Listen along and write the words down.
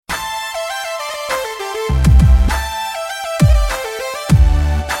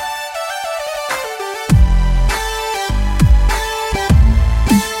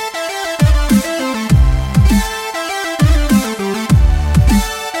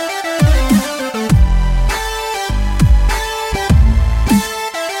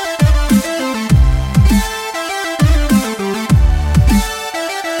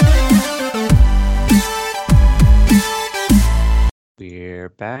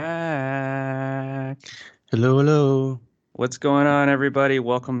back. Hello, hello. What's going on, everybody?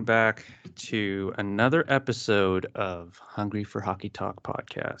 Welcome back to another episode of Hungry for Hockey Talk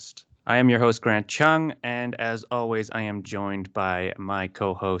podcast. I am your host, Grant Chung, and as always, I am joined by my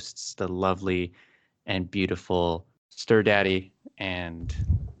co-hosts, the lovely and beautiful Stir Daddy and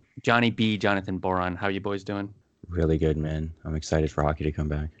Johnny B. Jonathan Boron. How you boys doing? Really good, man. I'm excited for hockey to come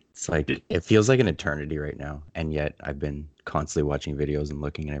back. It's like, it feels like an eternity right now, and yet I've been constantly watching videos and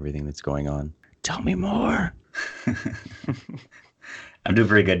looking at everything that's going on. Tell me more. I'm doing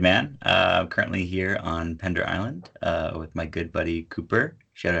pretty good, man. I'm currently here on Pender Island with my good buddy Cooper.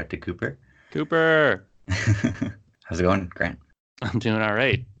 Shout out to Cooper. Cooper! How's it going, Grant? I'm doing all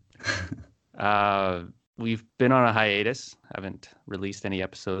right. We've been on a hiatus. Haven't released any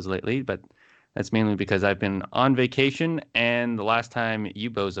episodes lately, but that's mainly because I've been on vacation, and the last time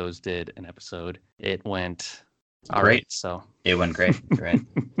you bozos did an episode, it went all right. So it went great. Right.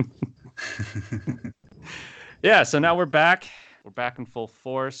 Yeah, so now we're back. We're back in full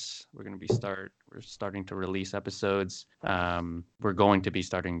force. We're starting to release episodes. We're going to be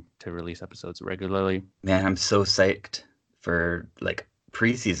starting to release episodes regularly. Man, I'm so psyched for like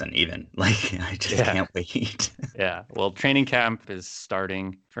preseason even. Like I just can't wait. Yeah. Well, training camp is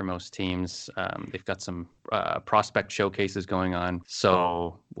starting for most teams. They've got some prospect showcases going on.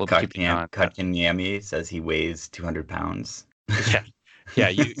 So we'll be keeping on. Kotkaniemi says he weighs 200 pounds. Yeah. Yeah,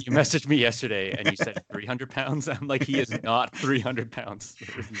 you messaged me yesterday and you said 300 pounds. I'm like, he is not 300 pounds.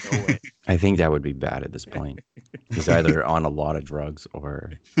 There's no way. I think that would be bad at this point. He's either on a lot of drugs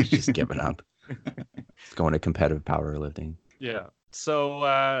or he's just given up. He's going to competitive powerlifting. Yeah.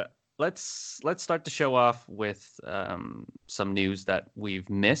 So let's start the show off with some news that we've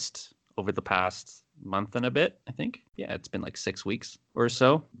missed over the past month and a bit, I think. Yeah, it's been like 6 weeks or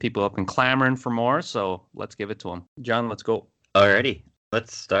so. People have been clamoring for more, so let's give it to them. John, let's go. Alrighty.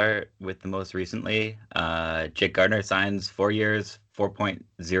 Let's start with the most recently. Jake Gardiner signs 4 years,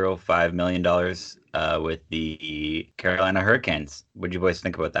 $4.05 million with the Carolina Hurricanes. What do you boys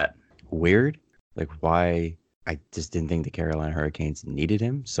think about that? Weird. Like, why? I just didn't think the Carolina Hurricanes needed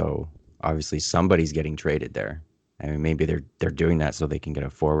him. So obviously somebody's getting traded there. I mean, maybe they're doing that so they can get a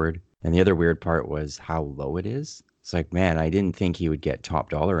forward. And the other weird part was how low it is. It's like, man, I didn't think he would get top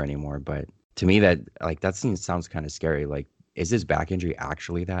dollar anymore. But to me, that sounds kind of scary. Like, is his back injury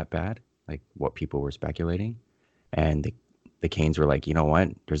actually that bad? Like what people were speculating? And the Canes were like, you know what?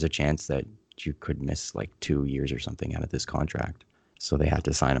 There's a chance that you could miss like 2 years or something out of this contract. So they had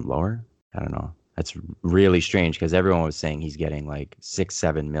to sign him lower. I don't know. That's really strange because everyone was saying he's getting like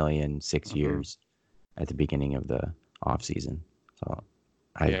 6-7 million, 6 years at the beginning of the off season. So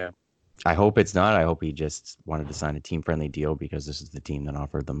I hope it's not. I hope he just wanted to sign a team friendly deal because this is the team that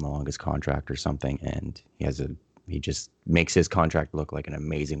offered them the longest contract or something. And he just makes his contract look like an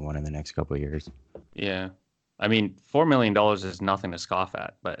amazing one in the next couple of years. Yeah. I mean, $4 million is nothing to scoff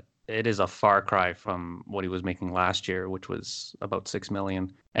at, but it is a far cry from what he was making last year, which was about $6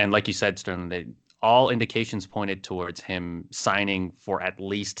 million. And like you said, Stern, all indications pointed towards him signing for at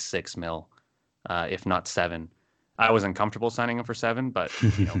least $6 million, if not $7 million. I was uncomfortable signing him for $7 million, but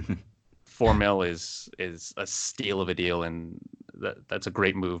 $4 million is a steal of a deal, and that's a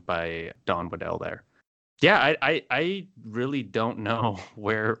great move by Don Waddell there. Yeah, I really don't know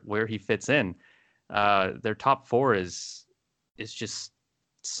where he fits in. Their top four is just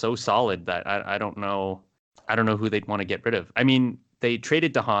so solid that I don't know who they'd want to get rid of. I mean, they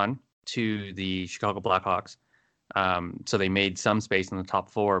traded DeHaan to the Chicago Blackhawks, so they made some space in the top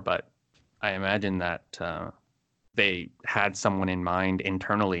four, but I imagine that they had someone in mind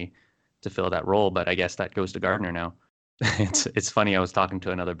internally to fill that role, but I guess that goes to Gardiner now. It's funny, I was talking to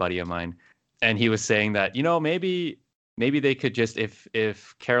another buddy of mine, and he was saying that, maybe they could just,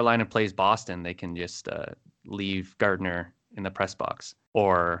 if Carolina plays Boston, they can just leave Gardiner in the press box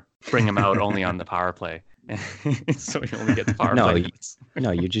or bring him out only on the power play. So he only gets power play.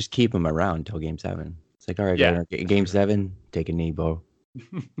 No, you just keep him around until Game 7. It's like, all right, Gardner, Game 7, take a knee, Bo.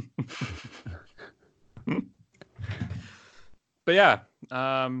 But yeah,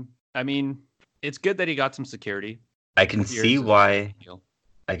 I mean, it's good that he got some security. I can see why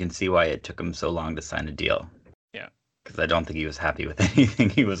it took him so long to sign a deal. Yeah. Because I don't think he was happy with anything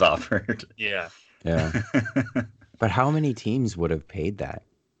he was offered. Yeah. Yeah. But how many teams would have paid that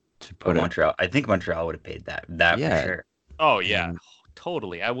to put Montreal? I think Montreal would have paid that for sure. Oh yeah,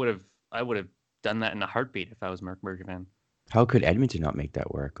 totally. I would have done that in a heartbeat if I was Mark Bergevin. How could Edmonton not make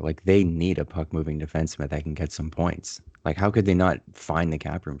that work? Like, they need a puck-moving defenseman that can get some points. Like, how could they not find the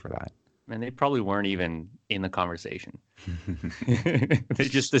cap room for that? And they probably weren't even in the conversation. They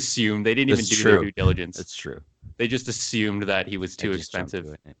just assumed. They didn't even do their due diligence. That's true. They just assumed that he was too just jumped to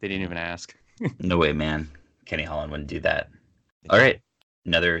expensive. it. They didn't even ask. No way, man. Kenny Holland wouldn't do that. All right.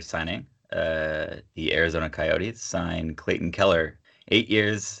 Another signing. The Arizona Coyotes signed Clayton Keller, 8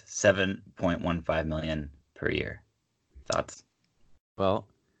 years, $7.15 million per year. Thoughts? Well,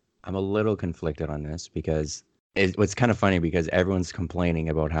 I'm a little conflicted on this because what's kind of funny because everyone's complaining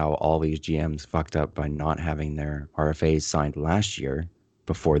about how all these GMs fucked up by not having their RFAs signed last year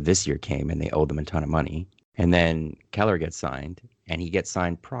before this year came and they owed them a ton of money. And then Keller gets signed and he gets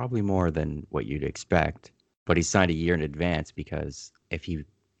signed probably more than what you'd expect, but he's signed a year in advance because if he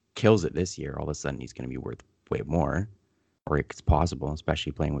kills it this year, all of a sudden he's going to be worth way more, or it's possible,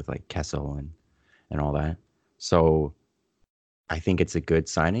 especially playing with like Kessel and all that. So I think it's a good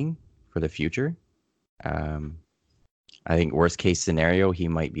signing for the future. I think worst case scenario, he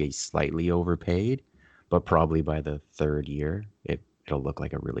might be slightly overpaid, but probably by the third year, it'll look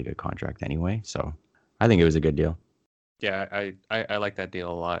like a really good contract anyway. So I think it was a good deal. Yeah, I like that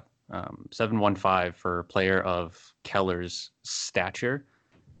deal a lot. 715 for a player of Keller's stature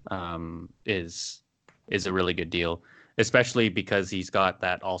is a really good deal, especially because he's got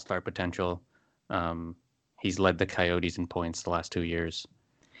that all-star potential. He's led the Coyotes in points the last 2 years.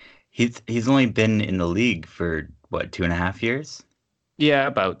 He's only been in the league for what, 2.5 years? Yeah,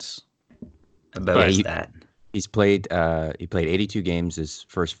 about that. He played 82 games his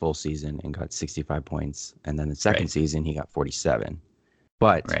first full season and got 65 points, and then the second season he got 47.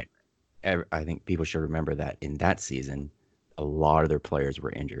 But I think people should remember that in that season, a lot of their players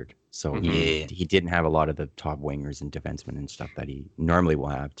were injured, so he didn't have a lot of the top wingers and defensemen and stuff that he normally will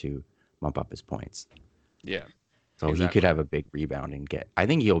have to bump up his points. Yeah. So exactly. He could have a big rebound and I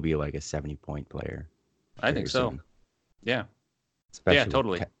think he'll be like a 70-point player. I think so. Soon. Yeah. Especially yeah,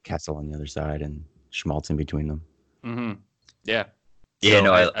 totally. With Kessel on the other side and Schmaltz in between them. Mm-hmm. Yeah. Yeah, so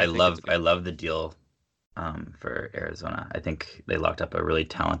no, I love the deal for Arizona. I think they locked up a really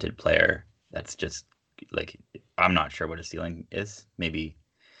talented player that's just like, I'm not sure what his ceiling is. Maybe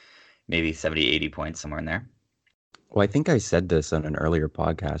 70, 80 points, somewhere in there. Well, I think I said this on an earlier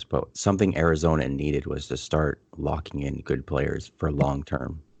podcast, but something Arizona needed was to start locking in good players for long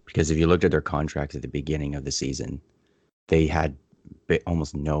term. Because if you looked at their contracts at the beginning of the season, they had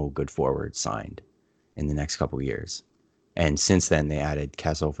almost no good forwards signed in the next couple of years. And since then, they added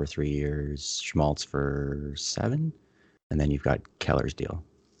Kessel for 3 years, Schmaltz for 7, and then you've got Keller's deal.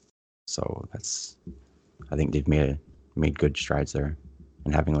 So I think they've made good strides there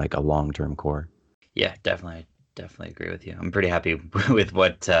and having like a long-term core. Yeah, definitely agree with you. I'm pretty happy with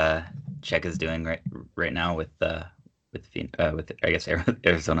what Czech is doing right now with I guess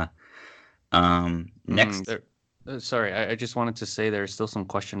Arizona. Next. Sorry, I just wanted to say there's still some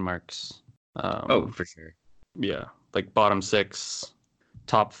question marks. For sure. Yeah, like bottom 6,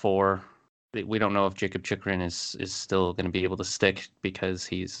 top 4. We don't know if Jakob Chychrun is still going to be able to stick because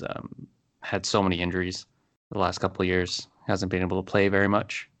he's had so many injuries the last couple of years. Hasn't been able to play very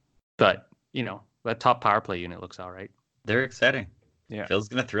much. But, that top power play unit looks all right. They're exciting. Yeah. Phil's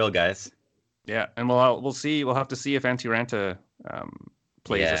going to thrill, guys. Yeah, and we'll see. We'll have to see if Antti Raanta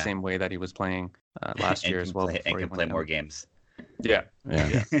plays the same way that he was playing last year as well. And can play more games. Yeah,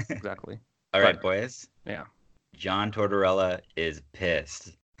 exactly. All right, boys. Yeah. John Tortorella is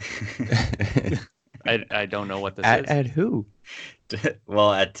pissed. I don't know what this is. At who?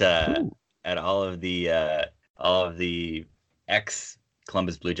 Well, at all of the ex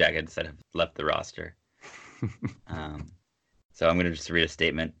Columbus Blue Jackets that have left the roster. So I'm going to just read a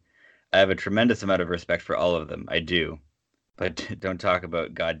statement. I have a tremendous amount of respect for all of them. I do. But don't talk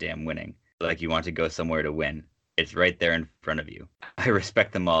about goddamn winning like you want to go somewhere to win. It's right there in front of you. I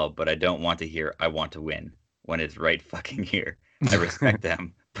respect them all, but I don't want to hear I want to win when it's right fucking here. I respect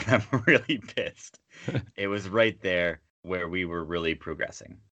them, but I'm really pissed. It was right there where we were really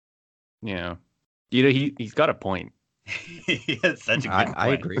progressing. Yeah. He's got a point. He has such a good point. I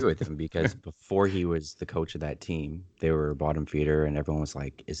agree with him because before he was the coach of that team, they were a bottom feeder and everyone was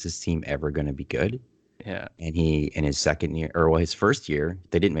like, is this team ever going to be good? Yeah. And he, in his second year, his first year,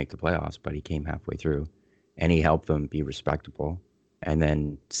 they didn't make the playoffs, but he came halfway through and he helped them be respectable. And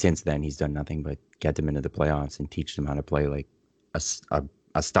then since then, he's done nothing but get them into the playoffs and teach them how to play like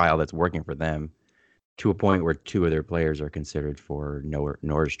a style that's working for them to a point where 2 of their players are considered for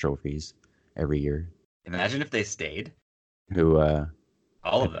Norris trophies every year. Imagine if they stayed. Who?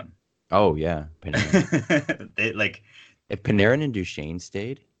 All of them. Oh yeah, Panarin. If Panarin and Duchesne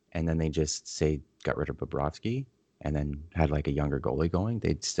stayed, and then they just got rid of Bobrovsky, and then had like a younger goalie going,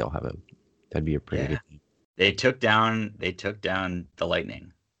 they'd still have that'd be a pretty good team. They took down the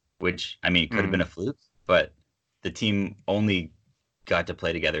Lightning, which could have been a fluke, but the team only got to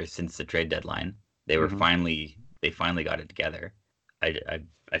play together since the trade deadline. They were finally they finally got it together.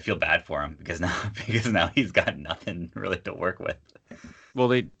 I feel bad for him because now he's got nothing really to work with. Well,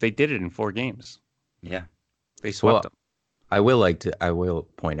 they did it in 4 games. Yeah. They swept them. I will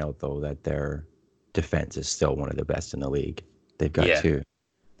point out though that their defense is still one of the best in the league. They've got two.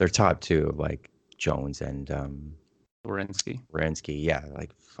 Their top two of like Jones and Werenski. Yeah,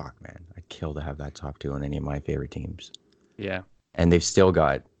 like fuck, man. I'd kill to have that top two on any of my favorite teams. Yeah. And they've still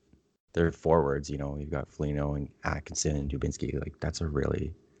got their forwards, you know, you've got Foligno and Atkinson and Dubinsky. Like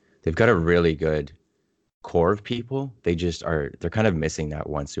they've got a really good core of people. They're kind of missing that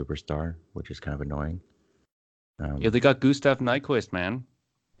one superstar, which is kind of annoying. Yeah, they got Gustav Nyquist, man.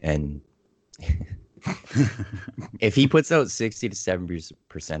 And if he puts out 60 to 70%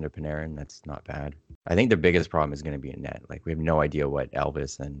 of Panarin, that's not bad. I think the biggest problem is going to be in net. Like we have no idea what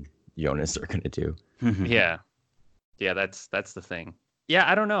Elvis and Jonas are going to do. Yeah, that's the thing. Yeah,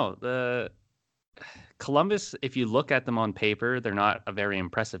 I don't know. The Columbus, if you look at them on paper, they're not a very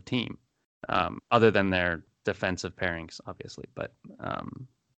impressive team, other than their defensive pairings, obviously. But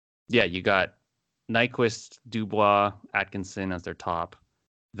yeah, you got Nyquist, Dubois, Atkinson as their top,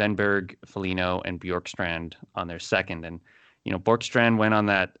 Venberg, Foligno, and Bjorkstrand on their second. And, you know, Bjorkstrand went on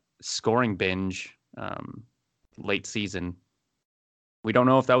that scoring binge late season. We don't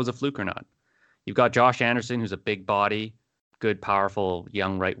know if that was a fluke or not. You've got Josh Anderson, who's a big body, good, powerful,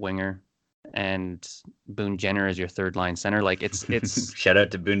 young right winger, and Boone Jenner is your third line center. Like it's shout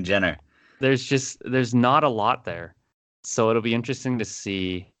out to Boone Jenner. There's not a lot there. So it'll be interesting to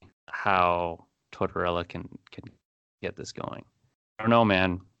see how Tortorella can get this going. I don't know,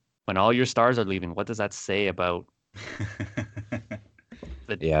 man. When all your stars are leaving, what does that say about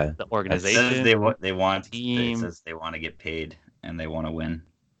the organization? It says they want team. It says they want to get paid and they want to win.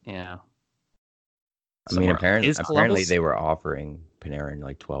 Yeah. I mean, apparently they were offering Panarin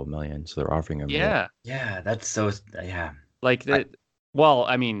like $12 million, so they're offering him. Yeah. Yeah, that's so. Yeah. Like that. Well,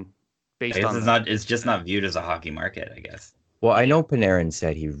 I mean, based on it's just not viewed as a hockey market, I guess. Well, I know Panarin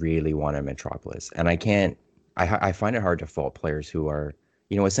said he really wanted Metropolis, and I find it hard to fault players who are,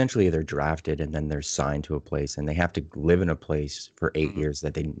 you know, essentially they're drafted and then they're signed to a place and they have to live in a place for 8 years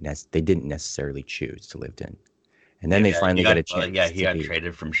that they didn't necessarily choose to live in, and then they finally get a chance. He got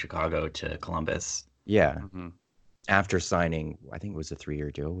traded from Chicago to Columbus. Yeah, after signing, I think it was a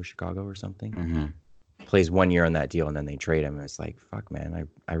 3-year deal with Chicago or something. Mm-hmm. Plays 1 year on that deal and then they trade him. And it's like, fuck, man,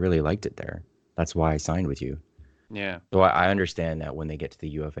 I really liked it there. That's why I signed with you. Yeah. So I understand that when they get to the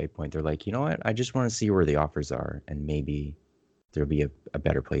UFA point, they're like, you know what? I just want to see where the offers are, and maybe there'll be a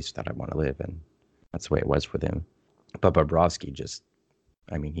better place that I want to live. And that's the way it was for them. But Bobrovsky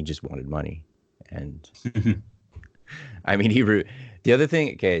he just wanted money. And I mean, the other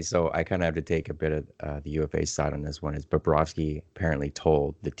thing, okay, so I kind of have to take a bit of the UFA side on this one, is Bobrovsky apparently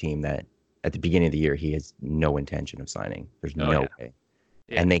told the team that at the beginning of the year, he has no intention of signing. There's no way.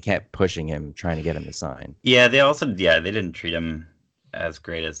 Yeah. And they kept pushing him, trying to get him to sign. Yeah, they didn't treat him as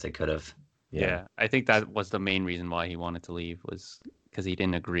great as they could have. Yeah, I think that was the main reason why he wanted to leave, was because he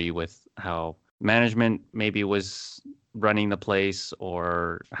didn't agree with how management maybe was running the place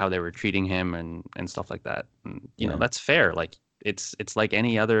or how they were treating him and stuff like that. And, you know, that's fair. Like it's like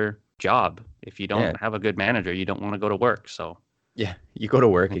any other job. If you don't have a good manager, you don't want to go to work. So yeah, you go to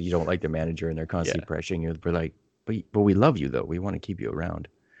work and you don't like the manager and they're constantly pressuring you. We're like, but we love you though. We want to keep you around.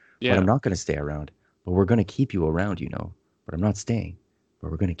 Yeah. But I'm not going to stay around. But we're going to keep you around, you know. But I'm not staying.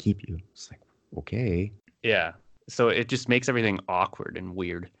 But we're going to keep you. It's like, okay. Yeah. So it just makes everything awkward and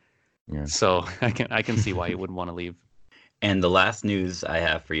weird. Yeah. So I can see why you wouldn't want to leave. And the last news I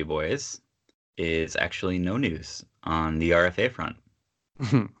have for you boys is actually no news on the RFA front.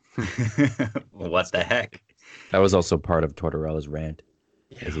 What the heck? That was also part of Tortorella's rant.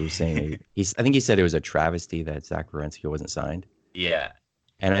 As he was saying, I think he said it was a travesty that Zach Werenski wasn't signed. Yeah.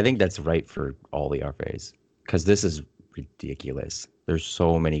 And I think that's right for all the RFAs, because this is ridiculous. There's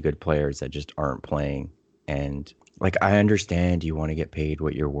so many good players that just aren't playing. And like, I understand you want to get paid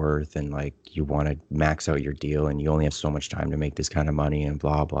what you're worth and like you want to max out your deal and you only have so much time to make this kind of money and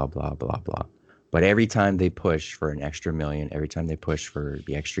blah, blah, blah, blah, blah. But every time they push for an extra million, every time they push for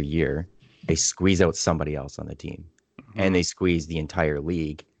the extra year, they squeeze out somebody else on the team. And they squeeze the entire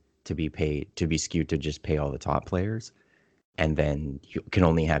league to be skewed to just pay all the top players. And then you can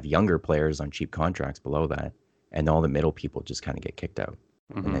only have younger players on cheap contracts below that. And all the middle people just kind of get kicked out.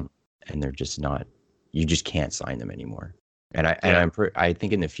 And they're just not, you just can't sign them anymore. And I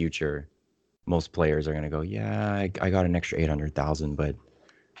think in the future, most players are going to go, yeah, I got an extra 800,000, but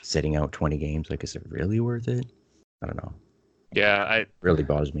sitting out 20 games, like, is it really worth it? I don't know. Yeah. It really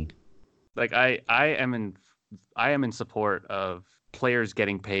bothers me. Like I am in support of players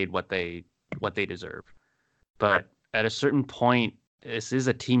getting paid what they deserve. But at a certain point, this is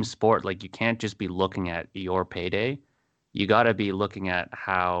a team sport. Like, you can't just be looking at your payday. You got to be looking at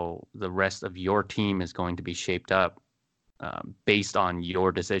how the rest of your team is going to be shaped up based on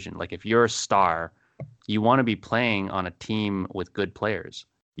your decision. Like, if you're a star, you want to be playing on a team with good players.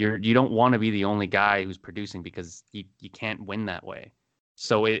 You don't want to be the only guy who's producing, because you can't win that way.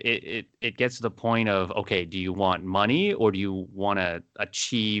 So it gets to the point of, okay, do you want money, or do you want to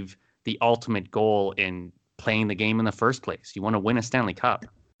achieve the ultimate goal in playing the game in the first place? You want to win a Stanley Cup.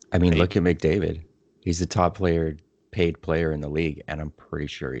 I mean, Right? look at McDavid. He's the top paid player in the league, and I'm pretty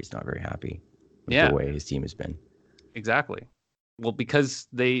sure he's not very happy with Yeah. the way his team has been. Exactly. Well, because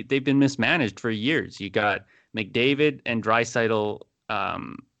they've been mismanaged for years. You got McDavid and Draisaitl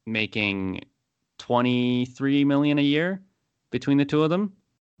making $23 million a year between the two of them,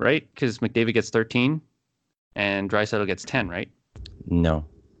 right? Because McDavid gets 13 and Draisaitl gets 10, right? No.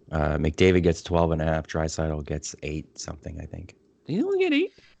 McDavid gets 12.5. Draisaitl gets 8 something, I think. Did he only get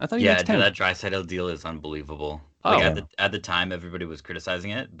 8? I thought he Yeah, gets 10. that Draisaitl deal is unbelievable. Oh. Like at the time, everybody was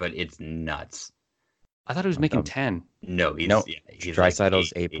criticizing it, but it's nuts. I thought he was making 10. No, he's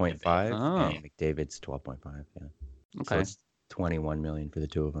Draisaitl's like 8.5 Oh. and McDavid's 12.5. Yeah. So Okay. it's 21 million for the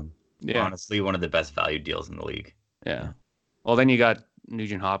two of them. Yeah. Honestly, one of the best value deals in the league. Yeah. Well, then you got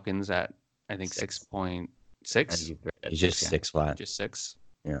Nugent Hopkins at, I think, 6.6. He's just 6 flat. Just 6.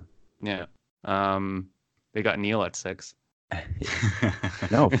 Yeah. Yeah. They got Neil at 6.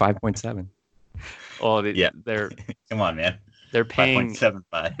 No, 5.7. Oh, Yeah. they're Come on, man. they're paying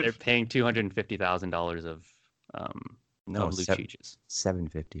 5.75. they're paying $250,000 of No, Lucic's.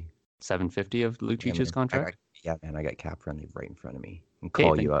 750. 750 of Lucic's contract. Man, I got cap friendly right in front of me and Okay,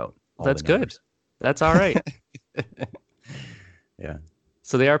 call then you out. all That's the good. numbers. That's all right. Yeah.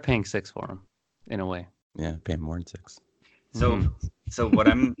 So they are paying 6 for him, in a way. Yeah, paying more than 6. So what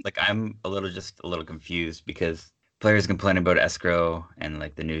I'm a little confused, because players complain about escrow and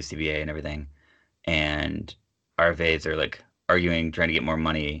like the new CBA and everything, and RFAs are like arguing, trying to get more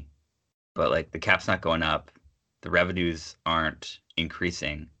money, but like the cap's not going up, the revenues aren't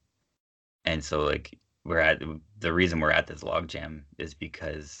increasing, and so like the reason we're at this logjam is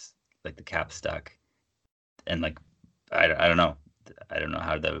because like the cap's stuck, and like I don't know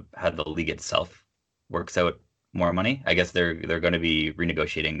how the league itself works out more money. I guess they're going to be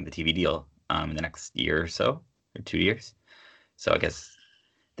renegotiating the TV deal in the next year or so, or 2 years. So I guess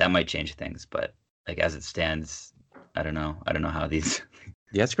that might change things, but like as it stands, I don't know how these.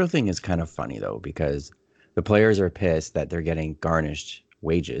 The escrow thing is kind of funny though, because the players are pissed that they're getting garnished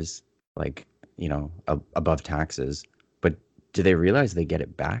wages, like, above taxes. But do they realize they get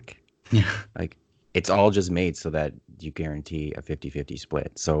it back? Yeah. Like, it's all just made so that you guarantee a 50-50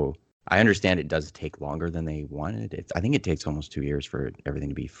 split. So I understand it does take longer than they wanted. I think it takes almost 2 years for everything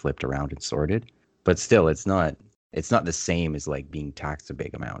to be flipped around and sorted. But still, it's not the same as like being taxed a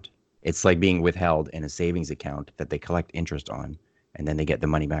big amount. It's like being withheld in a savings account that they collect interest on, and then they get the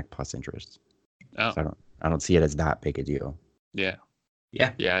money back plus interest. Oh. So I don't see it as that big a deal. Yeah.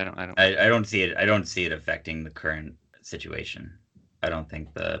 Yeah. Yeah, I don't. I don't see it. I don't see it affecting the current situation. I don't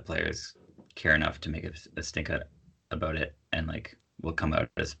think the players care enough to make a stink about it, and like will come out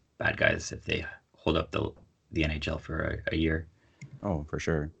as bad guys if they hold up the NHL for a year. Oh, for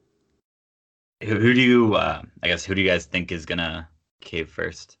sure. Who do you guys think is gonna cave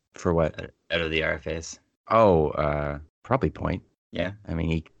first For what? out of the RFAs? Oh, probably Point. Yeah. I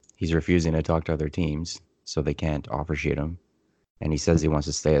mean, he's refusing to talk to other teams, so they can't offer sheet him. And he says he wants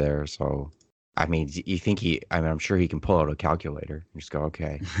to stay there. So, I mean, you think I'm sure he can pull out a calculator and just go,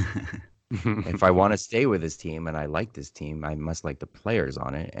 okay, if I want to stay with this team and I like this team, I must like the players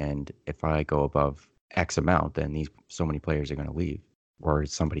on it. And if I go above X amount, then so many players are going to leave, or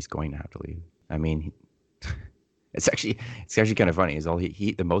somebody's going to have to leave. I mean, it's actually kind of funny. Is all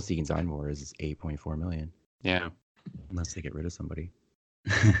the most he can sign for is 8.4 million. Yeah. Unless they get rid of somebody.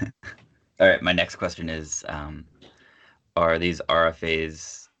 All right. My next question is, are these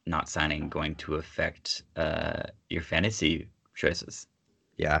RFAs not signing going to affect your fantasy choices?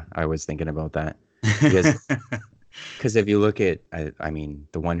 Yeah, I was thinking about that. Because if you look at, I mean,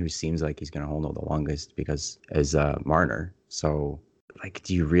 the one who seems like he's going to hold on the longest is Marner. So, like,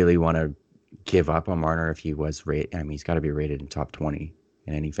 do you really want to give up on Marner if he was rated? I mean, he's got to be rated in top 20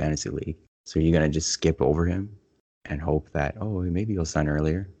 in any fantasy league. So you're going to just skip over him and hope that, oh, maybe he'll sign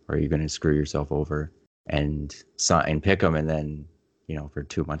earlier? Or are you going to screw yourself over and pick him, and then, for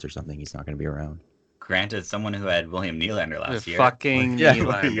 2 months or something, he's not going to be around? Granted, someone who had William Nylander last year. Fucking Yeah,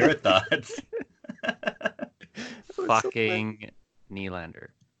 what are Nylander. your thoughts? Fucking Nylander.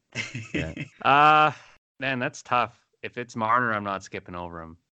 Yeah. Man, that's tough. If it's Marner, I'm not skipping over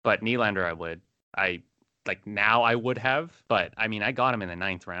him. But Nylander, I would. like now I would have, but I mean I got him in the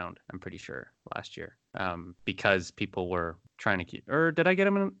 9th round. I'm pretty sure last year, because people were trying to keep. Or did I get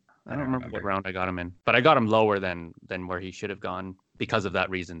him in? I don't remember what round I got him in, but I got him lower than where he should have gone because of that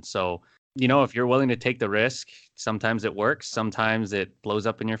reason. So if you're willing to take the risk, sometimes it works, sometimes it blows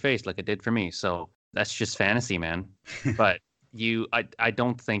up in your face like it did for me. So that's just fantasy, man. But I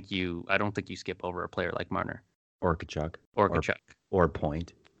don't think you skip over a player like Marner or Kachuk or Kachuk or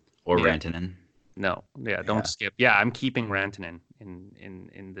Point or Yeah. Rantanen. No, don't skip. Yeah, I'm keeping Rantanen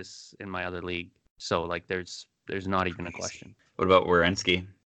in my other league. So like, there's not even a question. What about Werenski?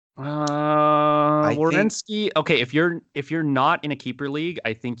 Werenski. Okay, if you're not in a keeper league,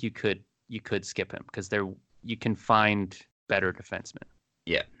 I think you could skip him because you can find better defensemen.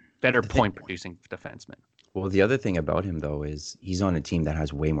 Yeah. Better point producing defensemen. Well, the other thing about him though is he's on a team that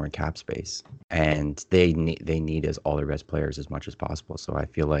has way more cap space, and they need as all their best players as much as possible. So I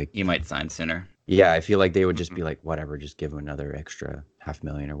feel like You might sign sooner. yeah, I feel like they would just be like, whatever, just give him another extra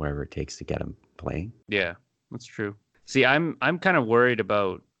 $500,000 or whatever it takes to get him playing. Yeah, that's true. See, I'm kind of worried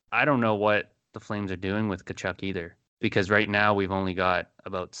about. I don't know what the Flames are doing with Kachuk either, because right now we've only got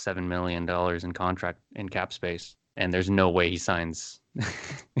about $7 million in cap space, and there's no way he signs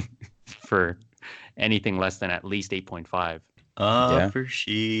for anything less than at least 8.5. Offer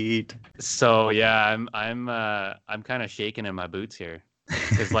sheet. So yeah, I'm kind of shaking in my boots here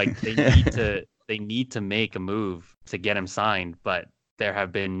because like they need to make a move to get him signed, but there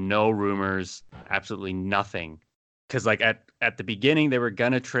have been no rumors, absolutely nothing. Because like at the beginning they were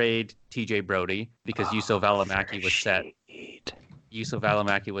gonna trade TJ Brody because Yusuf Valimaki was set. Yusuf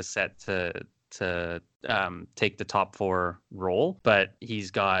Valimaki was set to take the top 4 role, but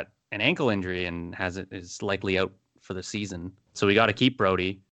he's got an ankle injury and is likely out for the season. So we got to keep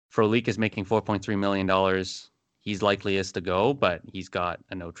Brody. Frolik is making $4.3 million. He's likely is to go, but he's got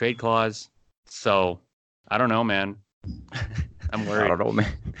a no trade clause. So I don't know, man. I'm worried. I don't know,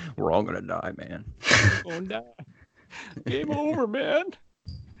 man. We're all gonna die, man. Oh, no. Game over, man.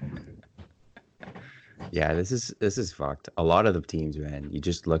 Yeah, this is fucked. A lot of the teams, man, you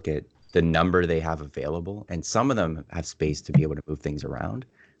just look at the number they have available, and some of them have space to be able to move things around.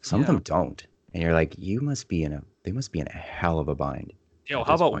 Some of them don't, and you're like, they must be in a hell of a bind. Yo,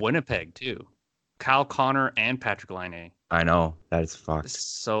 how about Winnipeg too? Kyle Connor and Patrick Laine. I know that is fucked.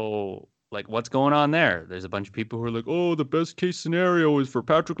 So, like, what's going on there? There's a bunch of people who are like, "Oh, the best case scenario is for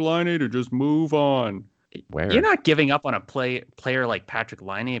Patrick Laine to just move on." Where? You're not giving up on a player like Patrick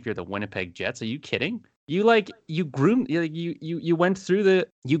Laine if you're the Winnipeg Jets. Are you kidding? You grew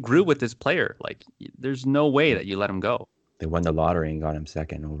with this player. Like, there's no way that you let him go. They won the lottery and got him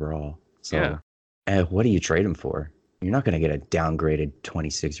 2nd overall. So, Yeah. What do you trade him for? You're not going to get a downgraded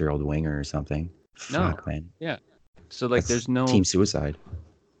 26-year-old winger or something. Fuck, man. Yeah. So, like, there's no team suicide.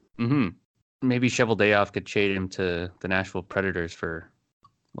 Mm-hmm. Maybe Cheveldayoff could trade him to the Nashville Predators for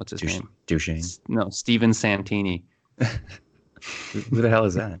what's his name? Duchesne. No, Steven Santini. Who the hell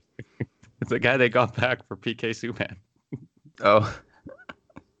is that? It's the guy they got back for PK Subban. Oh.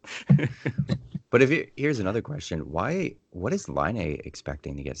 But here's another question. What is Laine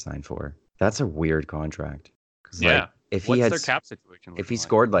expecting to get signed for? That's a weird contract. Yeah. If What's he their cap situation? If he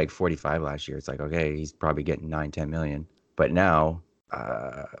scored like 45 last year, it's like, okay, he's probably getting 9-10 million. But now,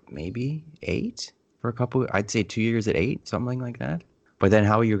 maybe 8 for a couple. I'd say 2 years at 8, something like that. But then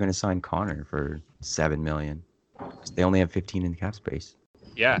how are you going to sign Connor for 7 million? 'Cause they only have 15 in the cap space.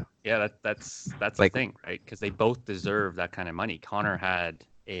 Yeah, that's the thing, right? Because they both deserve that kind of money. Connor had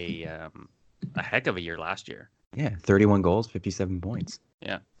a heck of a year last year. Yeah, 31 goals, 57 points.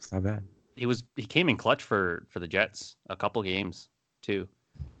 Yeah, it's not bad. He came in clutch for the Jets a couple games too,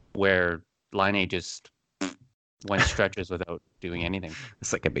 where Laine just went stretches without doing anything.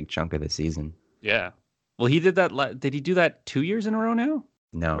 It's like a big chunk of the season. Yeah. Well, he did that. Did he do that 2 years in a row now?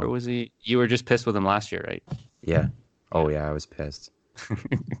 No. Or was he? You were just pissed with him last year, right? Yeah. Oh yeah, I was pissed.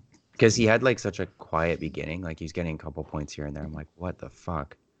 Because he had like such a quiet beginning. Like he's getting a couple points here and there. I'm like, what the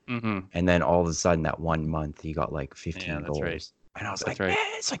fuck? Mm-hmm. And then all of a sudden, that 1 month, he got like 15 goals. Right. And I was that's like, right.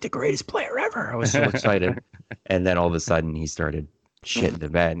 man, it's like the greatest player ever. I was so excited. And then all of a sudden, he started shitting the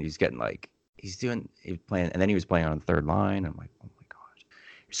bed. And he's getting like, he was playing, and then he was playing on the 3rd line. I'm like, oh my gosh,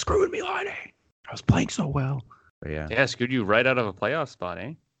 you're screwing me, Laine. I was playing so well. But yeah. Yeah, screwed you right out of a playoff spot,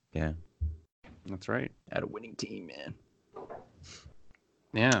 eh? Yeah. That's right. At a winning team, man.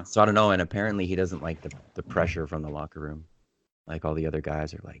 Yeah. So I don't know. And apparently he doesn't like the pressure from the locker room. Like all the other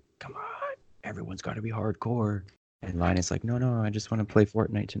guys are like, come on, everyone's got to be hardcore. And Linus like, no, I just want to play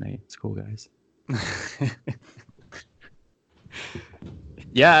Fortnite tonight. It's cool, guys.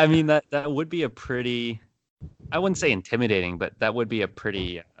 Yeah, I mean, that would be a pretty, I wouldn't say intimidating, but that would be a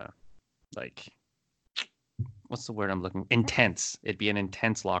pretty, like, what's the word I'm looking? Intense. It'd be an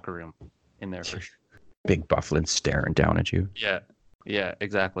intense locker room in there for sure. Big Bufflin staring down at you. Yeah,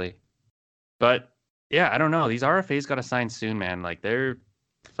 exactly. But yeah, I don't know. These RFAs got to sign soon, man. Like they're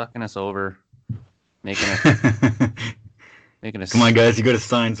fucking us over, making us. Come on, guys, you got to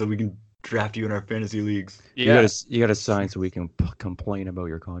sign so we can draft you in our fantasy leagues. Yeah, You gotta sign so we can complain about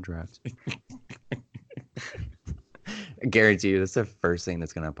your contract. I guarantee you, that's the first thing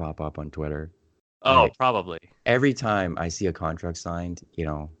that's gonna pop up on Twitter. oh, Like, probably. every time I see a contract signed,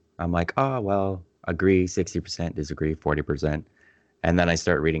 I'm like, oh well, agree 60%, disagree 40%, and then I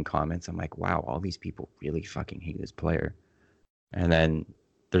start reading comments. I'm like, wow, all these people really fucking hate this player. And then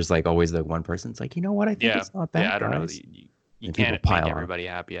there's like always the one person's like, you know what? I think it's not bad. Yeah, I don't know. guys. You And can't people make pile on. everybody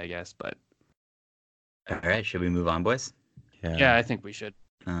happy, I guess, but All right, should we move on, boys? yeah, I think we should.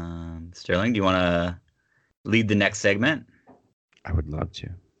 Sterling, do you want to lead the next segment? I would love to.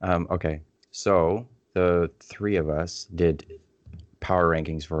 Okay, so the three of us did power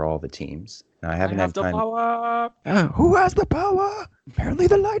rankings for all the teams. Now, I haven't had time. Who has the power? Apparently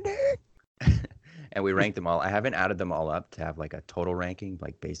the Lightning. And we ranked them all. I haven't added them all up to have like a total ranking,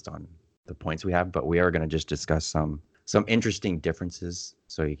 like based on the points we have. But we are going to just discuss some interesting differences,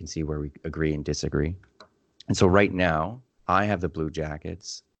 so you can see where we agree and disagree. And so right now, I have the Blue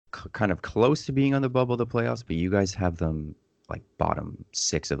Jackets kind of close to being on the bubble of the playoffs, but you guys have them like bottom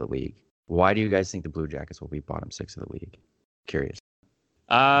 6 of the league. Why do you guys think the Blue Jackets will be bottom 6 of the league? Curious.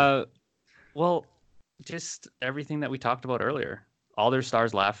 Well, just everything that we talked about earlier. All their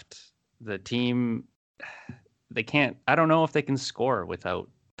stars left. The team, they can't. I don't know if they can score without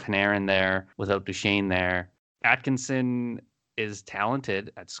Panarin there, without Duchesne there. Atkinson is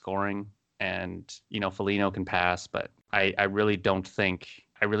talented at scoring, and Foligno can pass, but I really don't think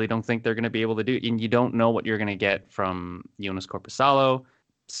they're going to be able to do it. And you don't know what you're going to get from Jonas Korpisalo,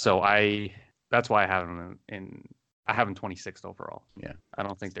 so that's why I have him I have him 26th overall. Yeah, I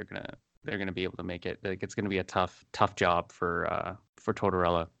don't think they're gonna be able to make it. Like, it's gonna be a tough job for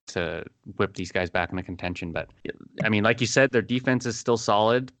Tortorella to whip these guys back into contention. But I mean, like you said, their defense is still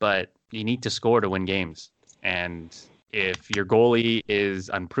solid, but you need to score to win games. And if your goalie is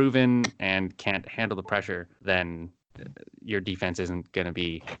unproven and can't handle the pressure, then your defense isn't gonna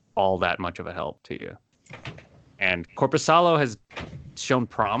be all that much of a help to you. And Korpisalo has shown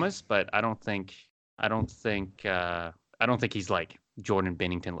promise, but I don't think he's like Jordan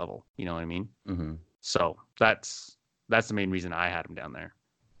Binnington level. You know what I mean? Mm-hmm. So that's the main reason I had him down there.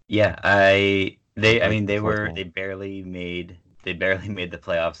 Yeah, they barely made the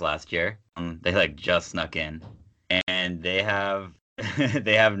playoffs last year. They like just snuck in, and they have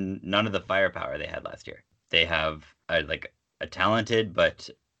none of the firepower they had last year. They have a talented but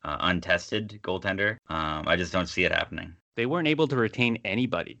untested goaltender. I just don't see it happening. They weren't able to retain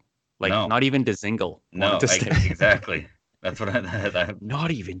anybody. No. Not even DeZingle. No, exactly. That's what I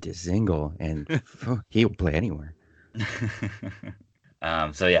Not even DeZingle, and he'll play anywhere.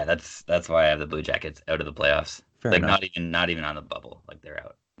 So yeah, that's why I have the Blue Jackets out of the playoffs. Fair enough. not even on the bubble. Like, they're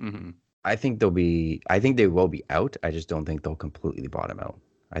out. Mm-hmm. I think they will be out. I just don't think they'll completely bottom out.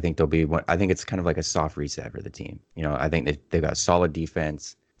 I think I think it's kind of like a soft reset for the team. I think they've got solid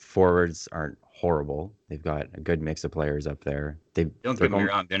defense. Forwards aren't horrible. They've got a good mix of players up there. Don't get me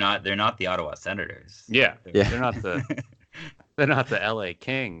wrong. They're not the Ottawa Senators. Yeah. Yeah. They're not the LA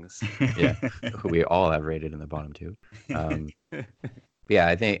Kings. Yeah, who we all have rated in the bottom 2. Yeah,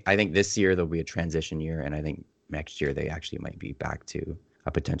 I think this year there'll be a transition year, and I think next year they actually might be back to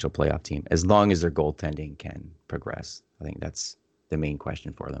a potential playoff team as long as their goaltending can progress. I think that's the main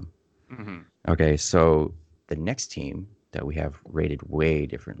question for them. Mm-hmm. Okay, so the next team that we have rated way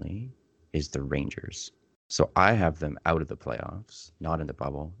differently is the Rangers. So I have them out of the playoffs, not in the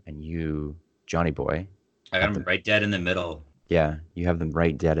bubble, and you, Johnny Boy, I got them right dead in the middle. Yeah, you have them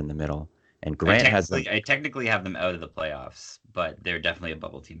right dead in the middle. And Grant has them. I technically have them out of the playoffs, but they're definitely a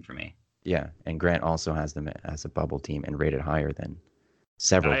bubble team for me. Yeah, and Grant also has them as a bubble team and rated higher than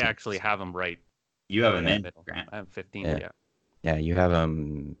several. I teams. actually have them right. You have them in, middle. Grant. I have 15. Yeah. Yeah, you have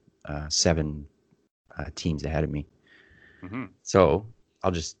them 7 teams ahead of me. Mm-hmm. So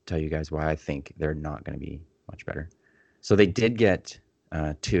I'll just tell you guys why I think they're not going to be much better. So they did get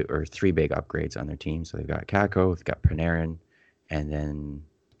 2 or 3 big upgrades on their team. So they've got Kakko, they've got Panarin, and then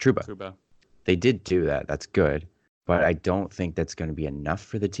Trouba. They did do that. That's good. But I don't think that's going to be enough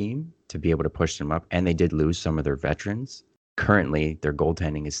for the team to be able to push them up. And they did lose some of their veterans. Currently, their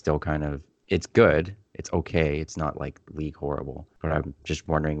goaltending is still it's good. It's okay. It's not like league horrible. But I'm just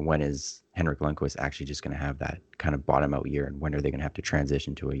wondering, when is Henrik Lundqvist actually just going to have that kind of bottom out year? And when are they going to have to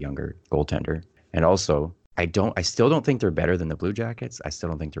transition to a younger goaltender? And also, I still don't think they're better than the Blue Jackets. I still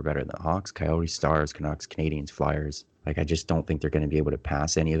don't think they're better than the Hawks, Coyotes, Stars, Canucks, Canadians, Flyers. Like, I just don't think they're going to be able to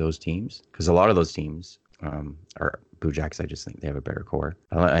pass any of those teams because a lot of those teams are Blue Jackets. I just think they have a better core.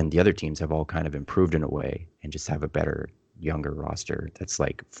 And the other teams have all kind of improved in a way and just have a better, younger roster that's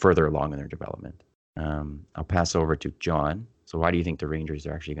like further along in their development. I'll pass over to John. So why do you think the Rangers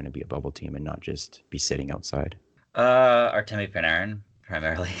are actually going to be a bubble team and not just be sitting outside? Artemi Panarin,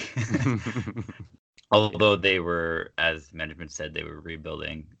 primarily. Although they were, as management said, they were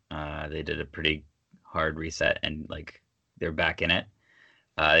rebuilding. They did a pretty hard reset and like they're back in it.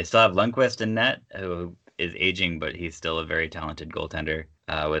 They still have Lundqvist in net, who is aging, but he's still a very talented goaltender.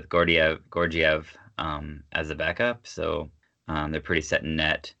 With Georgiev as a backup, so they're pretty set in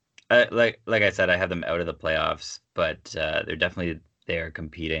net. Like I said, I have them out of the playoffs, but they're definitely there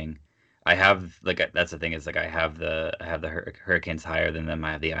competing. I have that's the thing is like I have the Hurricanes higher than them.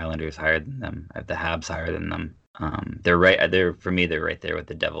 I have the Islanders higher than them. I have the Habs higher than them. They're for me. They're right there with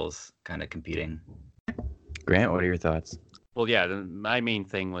the Devils, kind of competing. Grant, what are your thoughts? Well, yeah, my main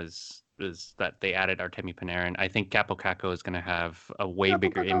thing was that they added Artemi Panarin. I think Capo Caco is going to have a way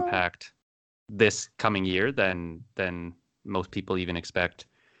bigger impact this coming year than most people even expect.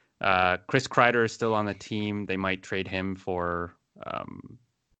 Chris Kreider is still on the team. They might trade him for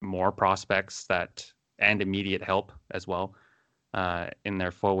more prospects and immediate help as well in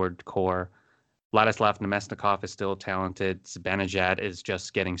their forward core. Vladislav Nemesnikov is still talented. Zibanejad is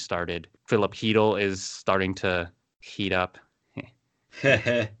just getting started. Philip Hedl is starting to heat up.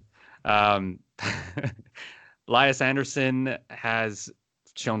 Elias Anderson has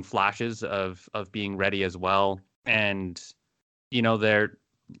shown flashes of being ready as well. And, you know,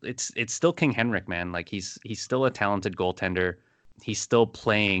 it's still King Henrik, man. Like he's still a talented goaltender. He's still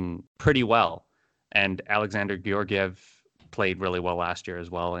playing pretty well. And Alexander Georgiev played really well last year as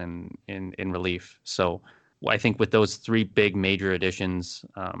well in relief. So I think with those three big major additions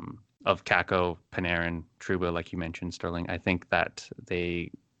of Kakko, Panarin, Trouba, like you mentioned, Sterling, I think that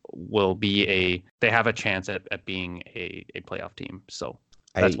they have a chance at being a playoff team. So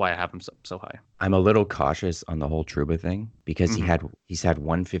that's why I have them so high. I'm a little cautious on the whole Trouba thing because he's had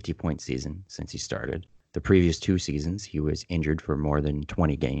one 50-point season since he started. The previous 2 seasons, he was injured for more than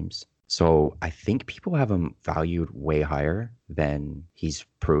 20 games. So I think people have him valued way higher than he's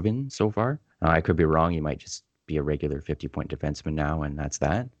proven so far. I could be wrong. He might just be a regular 50-point defenseman now, and that's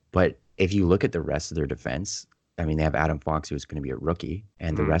that. But if you look at the rest of their defense, I mean, they have Adam Fox, who's going to be a rookie,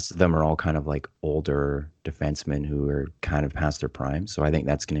 and the rest of them are all kind of like older defensemen who are kind of past their prime. So I think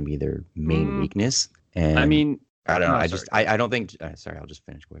that's going to be their main weakness. And I mean, I don't know. I don't think. Sorry, I'll just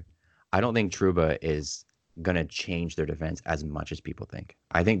finish quick. I don't think Trouba is going to change their defense as much as people think.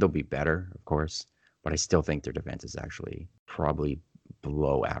 I think they'll be better, of course, but I still think their defense is actually probably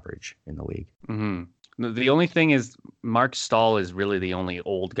below average in the league. Mm-hmm. The only thing is Mark Stahl is really the only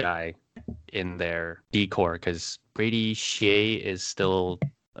old guy in their D-core because Brady Shea is still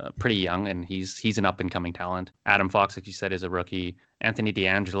pretty young and he's an up-and-coming talent. Adam Fox, like you said, is a rookie. Anthony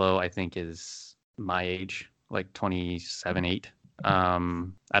D'Angelo, I think, is my age, like 27, 8.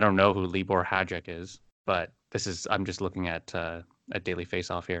 I don't know who Libor Hajek is, but I'm just looking at Daily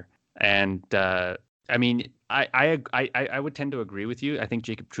Faceoff here. And I mean, I would tend to agree with you. I think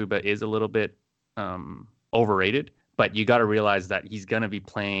Jacob Trouba is a little bit overrated, but you got to realize that he's going to be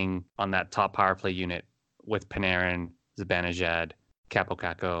playing on that top power play unit with Panarin, Zibanejad, Capo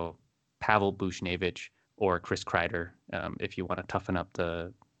Caco, Pavel Buchnevich, or Chris Kreider, if you want to toughen up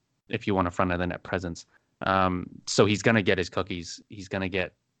if you want a front of the net presence. So he's going to get his cookies. He's going to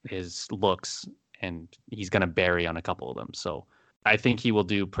get his looks, and he's going to bury on a couple of them. So I think he will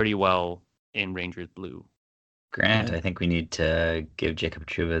do pretty well in Rangers blue. Grant, I think we need to give Jacob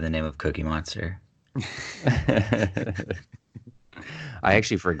Trouba the name of Cookie Monster. I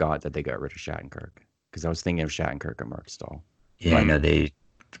actually forgot that they got rid of Shattenkirk because I was thinking of Shattenkirk and Mark Stahl. Yeah, I know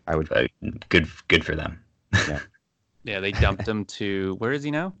I would. Good for them. Yeah. Yeah, they dumped him to where is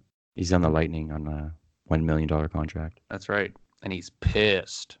he now? He's on the Lightning on a $1 million contract. That's right, and he's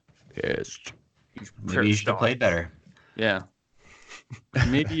pissed. Maybe you should have played better. Yeah,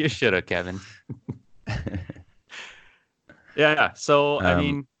 maybe you should have, Kevin. Yeah. So I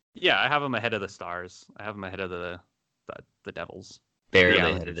mean, yeah, I have them ahead of the Stars. I have them ahead of the Devils. Barely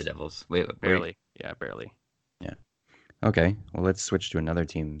ahead of the Devils. Wait. Barely. Yeah, barely. Yeah. Okay. Well, let's switch to another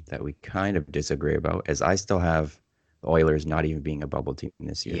team that we kind of disagree about, as I still have the Oilers not even being a bubble team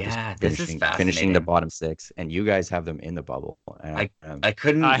this year. Yeah, this is fascinating. Finishing the bottom 6, and you guys have them in the bubble. I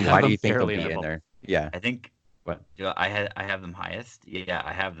couldn't. Why do you think they'll be in there? Yeah. I think. What? I have them highest. Yeah,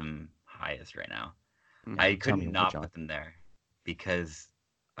 I have them highest right now. Mm-hmm. I could not put them there because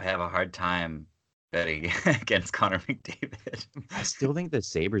I have a hard time betting against Connor McDavid. I still think the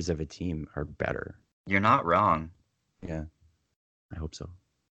Sabres of a team are better. You're not wrong. Yeah, I hope so.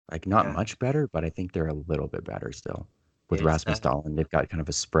 Like, not Yeah. much better, but I think they're a little bit better still. With It's Rasmus Dahlin, they've got kind of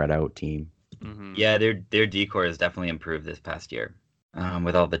a spread out team. Mhm. Yeah, their decor has definitely improved this past year,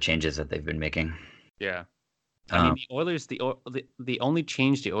 with all the changes that they've been making. Yeah. I mean, Um, the Oilers, the only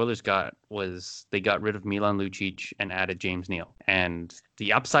change the Oilers got was they got rid of Milan Lucic and added James Neal. And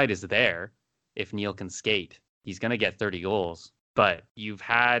the upside is there if Neal can skate. He's going to get 30 goals. But you've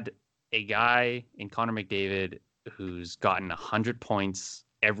had a guy in Connor McDavid who's gotten 100 points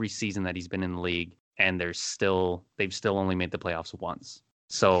every season that he's been in the league, and they've still only made the playoffs once.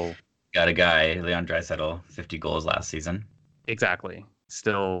 So got a guy, Leon Draisaitl, 50 goals last season. exactly,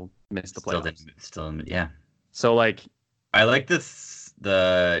 still missed the playoffs. Yeah. So like, I like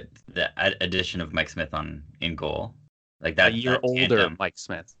the addition of Mike Smith in goal, like that. a year that older tandem. Mike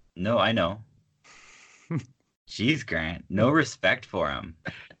Smith. No, I know. Jeez, Grant, no respect for him.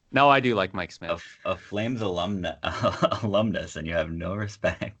 No, I do like Mike Smith. A Flames alumnus, and you have no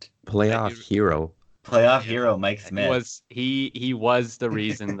respect. Playoff hero. Playoff hero Mike Smith. He was the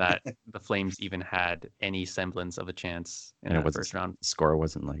reason that the Flames even had any semblance of a chance in And the first round. the score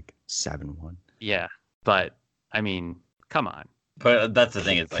wasn't like 7-1. Yeah, but I mean, come on. But that's the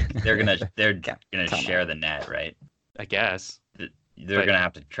thing, is like they're gonna Come share on. the net, right? I guess They're But- gonna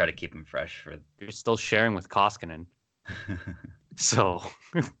have to try to keep him fresh for. you're still sharing with Koskinen, so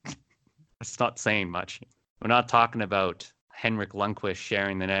it's not saying much. We're not talking about Henrik Lundqvist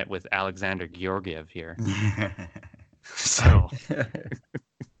sharing the net with Alexander Georgiev here. So,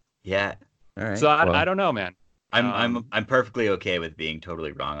 Yeah, All right. so well, I don't know, man. I'm perfectly okay with being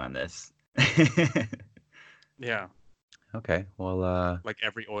totally wrong on this. Yeah, okay. Well, like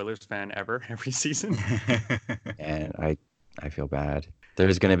every Oilers fan ever, every season. and I feel bad.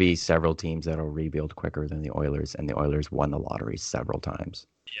 There's going to be several teams that'll rebuild quicker than the Oilers, and the Oilers won the lottery several times.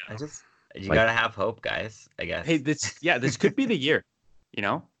 You Like- gotta have hope, guys. I guess. Hey, this could be the year. You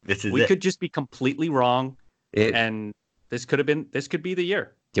know, this is we it. could just be completely wrong, It, and this could be the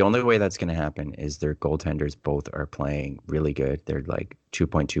year. the only way that's going to happen is their goaltenders both are playing really good. They're like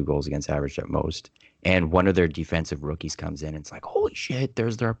 2.2 goals against average at most. And one of their defensive rookies comes in and it's like, holy shit,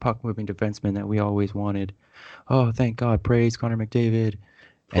 there's their puck moving defenseman that we always wanted. Oh, thank God. Praise Connor McDavid.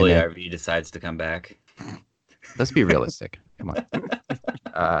 And then- RV decides to come back. let's be realistic. Come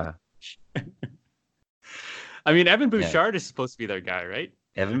on. I mean, Evan Bouchard is supposed to be their guy, right?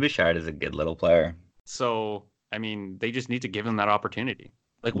 Evan Bouchard is a good little player. So, I mean, they just need to give him that opportunity.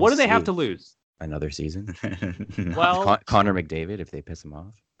 Like, We'll what do they have see. to lose? Another season. Well, Connor McDavid, if they piss him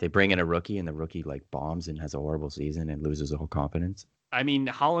off. They bring in a rookie and the rookie like bombs and has a horrible season and loses all confidence. I mean,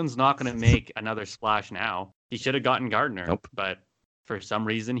 Holland's not going to make another splash now. He should have gotten Gardner, Nope. but for some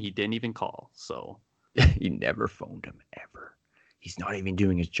reason, he didn't even call. So, You never phoned him ever. He's not even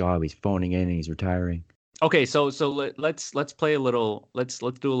doing his job. He's phoning in and he's retiring. okay, so let's play a little. Let's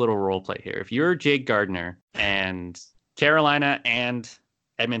do a little role play here. If you're Jake Gardner and Carolina and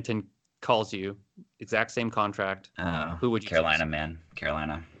Edmonton calls you, exact same contract, who would you Carolina, choose? man.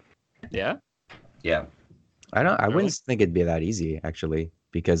 Carolina. Yeah. Yeah. I Really? wouldn't think it'd be that easy actually,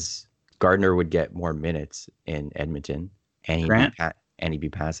 because Gardner would get more minutes in Edmonton, and Grant? he'd be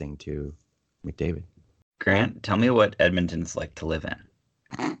passing to McDavid. Grant, tell me what Edmonton's like to live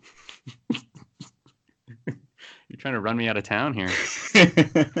in. You're trying to run me out of town here.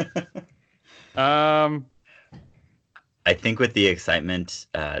 Um, I think with the excitement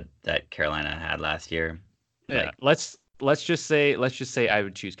that Carolina had last year, yeah. like, Let's just say I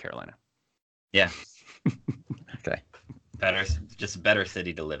would choose Carolina. yeah, Okay. just a better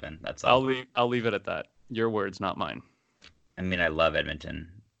city to live in. That's all. I'll leave it at that. Your words, not mine. I mean, I love Edmonton.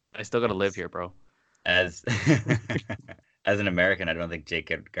 I still got to live here, bro. As as an American, I don't think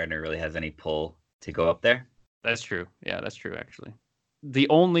Jake Gardner really has any pull to go up there. That's true. Yeah, that's true. Actually, the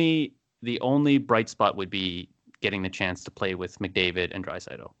only bright spot would be getting the chance to play with McDavid and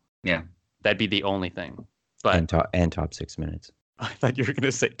Draisaitl. Yeah. That'd be the only thing. But And top 6 minutes. I thought you were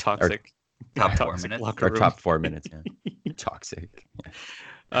gonna say toxic. Top 4 toxic minutes. locker Or room. top 4 minutes. Yeah. Toxic.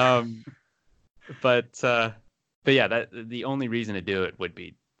 But yeah, that the only reason to do it would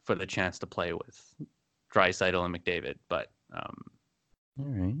be for the chance to play with Draisaitl and McDavid. But All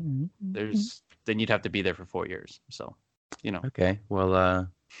right. then you'd have to be there for 4 years. So, you know. Okay. Well,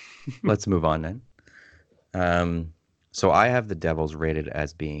 let's move on then. So I have the Devils rated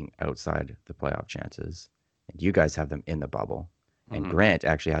as being outside the playoff chances, and you guys have them in the bubble. And Mhm. Grant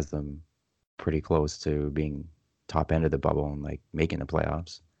actually has them pretty close to being top end of the bubble and like making the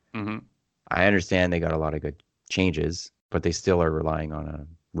playoffs. Mhm. I understand they got a lot of good changes, but they still are relying on a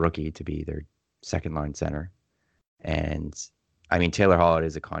rookie to be their second line center. And I mean, Taylor Hall, it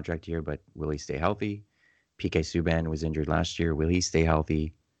is a contract year, but will he stay healthy? PK Subban was injured last year. Will he stay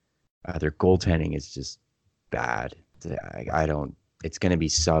healthy? Their goaltending is just bad. I don't. It's going to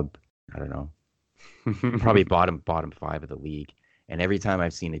be I don't know, probably bottom 5 of the league. And every time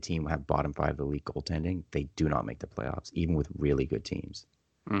I've seen a team have bottom 5 of the league goaltending, they do not make the playoffs, even with really good teams.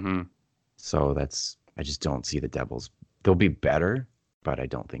 Mm-hmm. So I just don't see the Devils. They'll be better, but I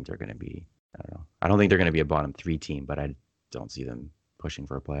don't think they're going to be. I don't know. I don't think they're going to be a bottom 3 team, but I don't see them pushing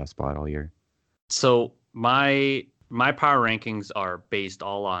for a playoff spot all year. So my power rankings are based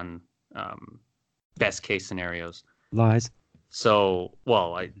all on best case scenarios. Lies. So,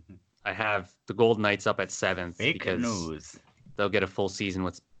 well, I have the Golden Knights up at 7th because news. They'll get a full season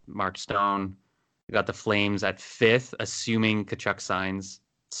with Mark Stone. We got the Flames at 5th, assuming Tkachuk signs.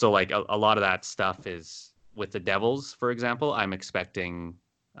 So, like, a lot of that stuff is with the Devils, for example. I'm expecting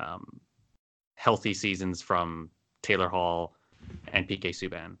healthy seasons from Taylor Hall and PK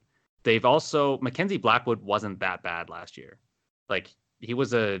Subban. They've also Mackenzie Blackwood wasn't that bad last year. Like, he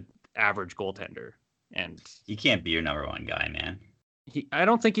was a average goaltender, and he can't be your number one guy, man. I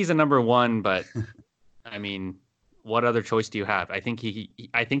don't think he's a number one, but I mean, what other choice do you have? I think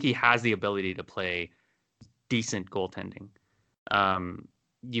he has the ability to play decent goaltending.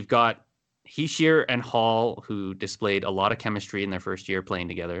 You've got Hischier and Hall, who displayed a lot of chemistry in their first year playing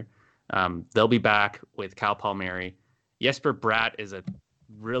together. They'll be back with Cal Palmieri. Jesper Bratt is a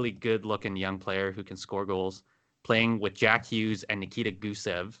really good-looking young player who can score goals, playing with Jack Hughes and Nikita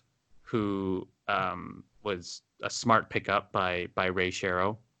Gusev, who was a smart pickup by Ray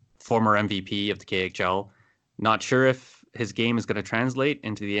Shero, former MVP of the KHL. Not sure if his game is going to translate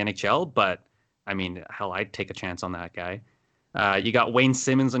into the NHL, but I mean, hell, I'd take a chance on that guy. You got Wayne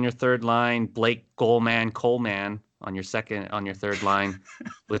Simmons on your third line, Blake Coleman on your third line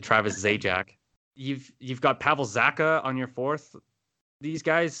with Travis Zajac. You've got Pavel Zacha on your fourth. These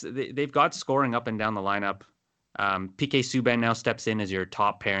guys, they've got scoring up and down the lineup. PK Subban now steps in as your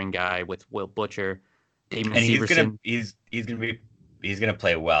top pairing guy with Will Butcher. Damon Severson. He's gonna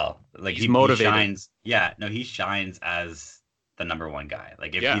play well. Like he's motivated. He shines. Yeah, no, he shines as the number one guy.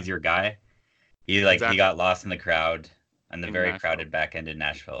 Like if he's your guy, he got lost in the crowd and the very crowded back end in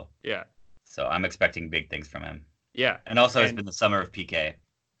Nashville. Yeah. So I'm expecting big things from him. Yeah. And also it's been the summer of PK.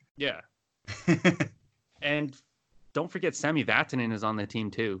 Yeah. And don't forget Sami Vatanen is on the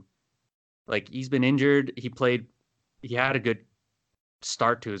team too. Like, he's been injured. He had a good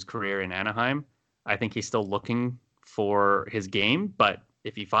start to his career in Anaheim. I think he's still looking for his game, but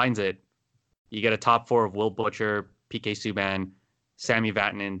if he finds it, you get a top 4 of Will Butcher, PK Subban, Sami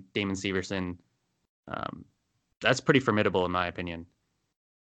Vatanen, Damon Severson. That's pretty formidable in my opinion.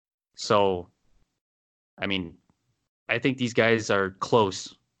 So, I mean, I think these guys are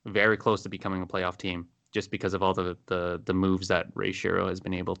close, very close to becoming a playoff team, just because of all the moves that Ray Shero has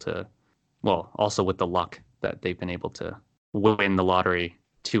been able to. Well, also with the luck that they've been able to win the lottery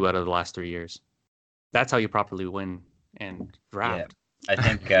 2 out of the last 3 years. That's how you properly win and draft.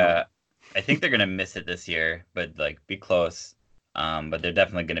 Yeah, I think they're gonna miss it this year, but like be close. But they're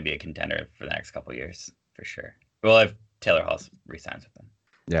definitely gonna be a contender for the next couple of years for sure. Well, if Taylor Hall resigns with them.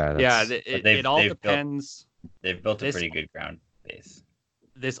 Yeah. It all depends. They've built a pretty good ground base.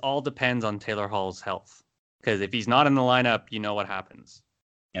 This all depends on Taylor Hall's health, because if he's not in the lineup, you know what happens.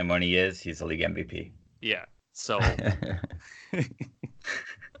 And when he is, he's the league MVP. Yeah. So,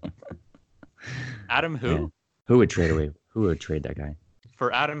 Adam, who? Yeah. Who would trade away? Who would trade that guy?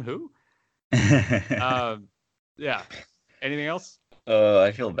 For Adam, who? Yeah. Anything else? Oh,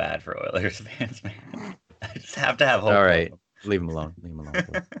 I feel bad for Oilers fans, man. I just have to have hope. All right, leave him alone.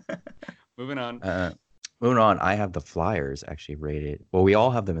 Moving on. Moving on. I have the Flyers actually rated. Well, we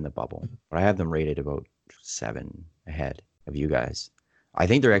all have them in the bubble, but I have them rated about 7 ahead of you guys. I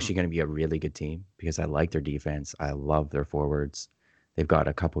think they're actually going to be a really good team because I like their defense. I love their forwards. They've got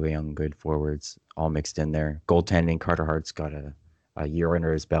a couple of young, good forwards all mixed in there. Goaltending, Carter Hart's got a year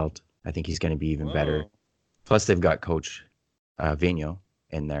under his belt. I think he's going to be even better. Plus, they've got Coach Vigneault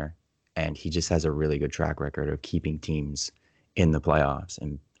in there, and he just has a really good track record of keeping teams in the playoffs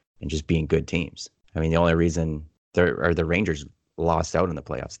and just being good teams. I mean, the only reason the Rangers lost out in the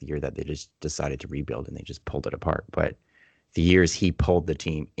playoffs the year that they just decided to rebuild and they just pulled it apart. But the years he pulled the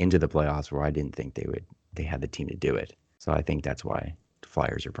team into the playoffs where I didn't think they had the team to do it. So I think that's why the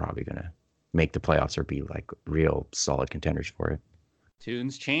Flyers are probably going to make the playoffs or be like real solid contenders for it.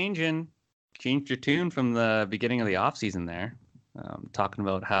 Tune's changing. Changed your tune from the beginning of the offseason there. Talking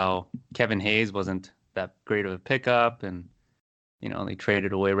about how Kevin Hayes wasn't that great of a pickup and, they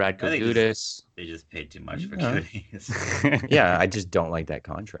traded away Radko Gudas. They just paid too much for Kevin Hayes. Yeah, I just don't like that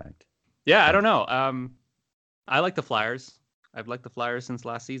contract. Yeah, I don't know. I like the Flyers. I've liked the Flyers since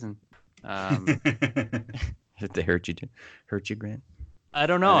last season. Did they hurt you, Grant? I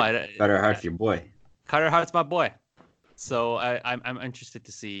don't know. Better heart for your boy. Carter Hart's my boy. So I'm interested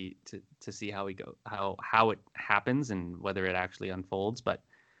to see how how it happens and whether it actually unfolds. But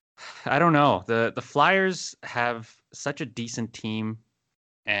I don't know. The Flyers have such a decent team,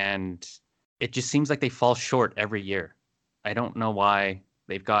 and it just seems like they fall short every year. I don't know why.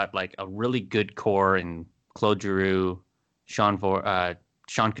 They've got like a really good core in Claude Giroux, Sean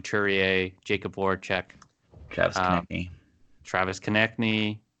Couturier, Jacob Voracek, Travis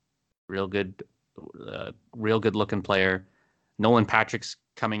Konechny, real good looking player. Nolan Patrick's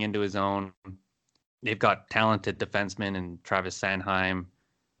coming into his own. They've got talented defensemen and Travis Sanheim.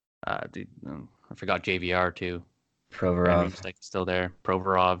 I forgot JVR too. Provorov, like still there.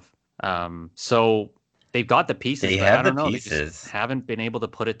 Provorov. So they've got the pieces. They but have I don't the know. pieces. They just haven't been able to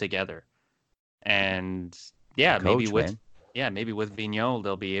put it together. And Coach, maybe man. with Vigneault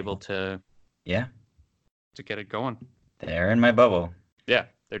they'll be able to Yeah, get it going. they're in my bubble. Yeah,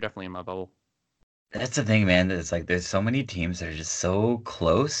 they're definitely in my bubble. That's the thing, man. It's like there's so many teams that are just so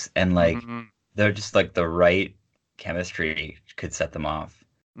close, and like Mm-hmm. they're just like the right chemistry could set them off.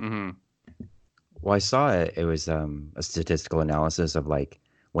 Mm-hmm. Well, I saw it was a statistical analysis of like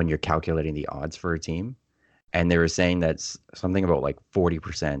when you're calculating the odds for a team, and they were saying that's something about like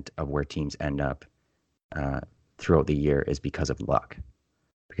 40% of where teams end up throughout the year is because of luck,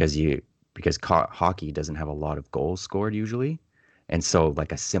 because hockey doesn't have a lot of goals scored usually, and so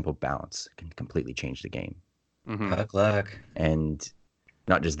like a simple bounce can completely change the game. Mm-hmm. Puck luck. And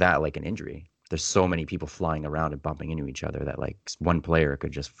not just that, like an injury. There's so many people flying around and bumping into each other that like one player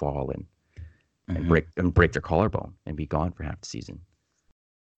could just fall and break their collarbone and be gone for half the season.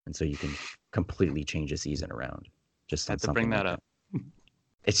 And so you can completely change a season around. Just Had to bring that like up.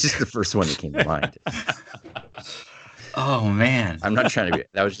 It's just the first one that came to mind. Oh man, I'm not trying to be.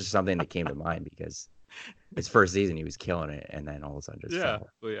 That was just something that came to mind because his first season he was killing it, and then all of a sudden just fell.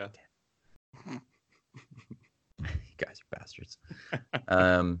 Well, yeah. You guys are bastards.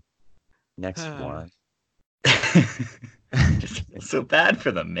 Next one. Just feel so bad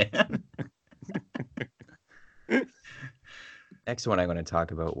for them, man. Next one I'm going to talk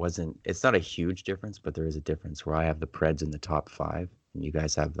about it's not a huge difference, but there is a difference where I have the Preds in the top 5, and you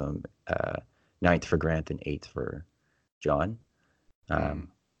guys have them 9th for Grant and 8th for John. I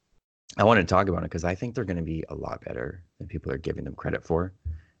want to talk about it because I think they're going to be a lot better than people are giving them credit for.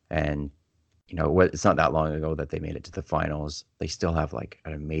 And, you know, it's not that long ago that they made it to the finals. They still have like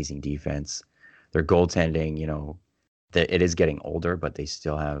an amazing defense. Their goaltending, you know, it is getting older, but they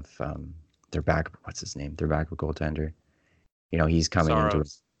still have their back. What's his name? Their backup goaltender. You know, he's coming into it.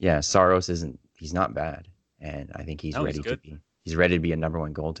 Yeah, Saros he's not bad. And I think he's ready to be a number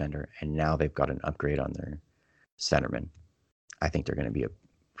 1 goaltender. And now they've got an upgrade on their centerman. I think they're going to be a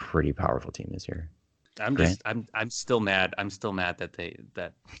pretty powerful team this year. I'm still mad. I'm still mad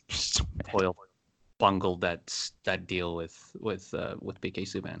that Hoyle bungled that deal with PK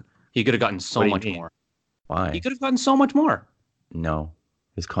Subban. He could have gotten so much more. Why? He could have gotten so much more. No,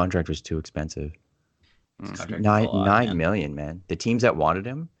 his contract was too expensive. $9 million, man. The teams that wanted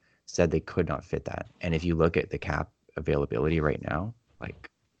him said they could not fit that. And if you look at the cap availability right now, like,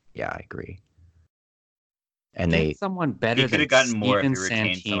 yeah, I agree. And someone better. He could have gotten more if he Steven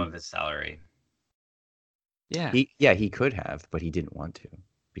retained some Santini. of his salary. Yeah. He could have, but he didn't want to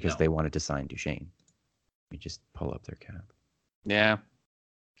because they wanted to sign Duchesne. We just pull up their cap. Yeah.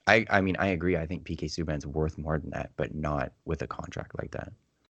 I mean, I agree. I think PK Subban's worth more than that, but not with a contract like that.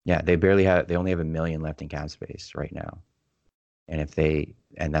 Yeah, they only have $1 million left in cap space right now. And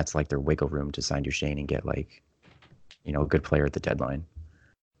that's like their wiggle room to sign Duchesne and get like, you know, a good player at the deadline.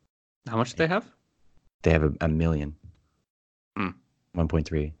 How much do they have? They have $1 million.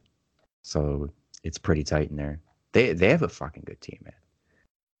 1.3. So it's pretty tight in there. They have a fucking good team, man.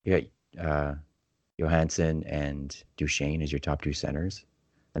 You got Johansson and Duchesne as your top 2 centers.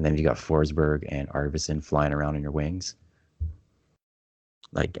 And then you got Forsberg and Arvidsson flying around in your wings.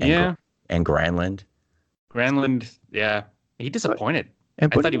 And Granlund. Granlund, yeah. He disappointed. I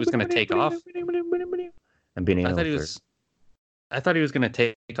thought he was going to take off. And being I thought he was going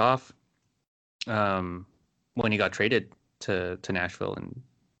to take off when he got traded to Nashville, and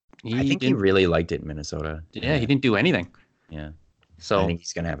I think he really liked it in Minnesota. Yeah, he didn't do anything. Yeah. So I think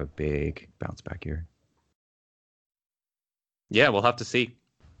he's going to have a big bounce back here. Yeah, we'll have to see.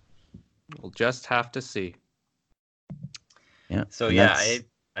 We'll just have to see. Yeah. So yeah, I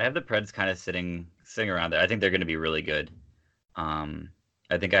have the Preds kind of sitting around there. I think they're going to be really good.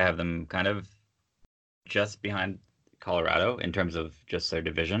 I think I have them kind of just behind Colorado in terms of just their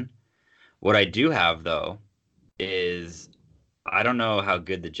division. What I do have though is I don't know how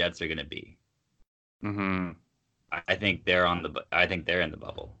good the Jets are going to be. Mm-hmm. I think they're I think they're in the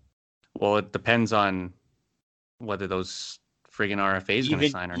bubble. Well, it depends on whether those friggin' RFAs going to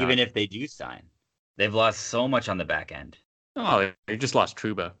sign or Even not. if they do sign, they've lost so much on the back end. Oh, they just lost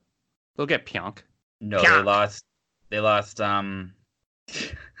Truba. They'll get Pionk. No, Pionk. they lost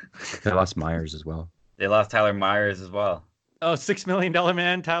They lost Myers as well. they lost Tyler Myers as well. Oh, $6 million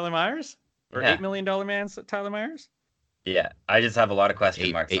man Tyler Myers? Or Yeah. $8 million man Tyler Myers? Yeah, I just have a lot of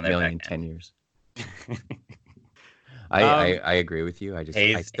question marks. 8 on their million, back 10 end. years. I agree with you. I still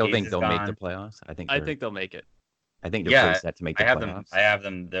Hayes think is they'll make the gone. playoffs. I think they'll make it. I think they're Yeah, pretty set to make the playoffs. I have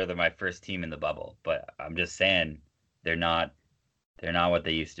them. They're my first team in the bubble, but I'm just saying they're not what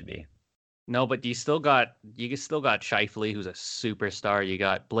they used to be. No, but you still got Scheifele, who's a superstar. You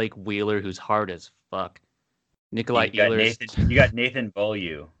got Blake Wheeler, who's hard as fuck. Nikolai Ehlers. You got Nathan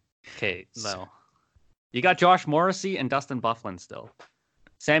Beaulieu. Okay, no. You got Josh Morrissey and Dustin Byfuglien still.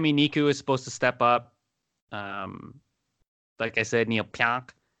 Sammy Niku is supposed to step up. Like I said, Neil Pionk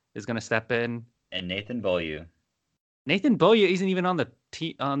is going to step in. And Nathan Beaulieu. Nathan Beaulieu isn't even on the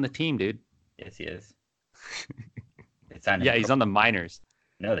team, dude. Yes, he is. They signed him. Yeah, he's on the minors.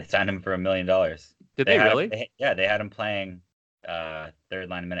 No, they signed him for $1 million. Did they really? They had him playing third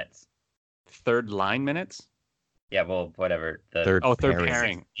line minutes. Third line minutes? Yeah, well, whatever. Third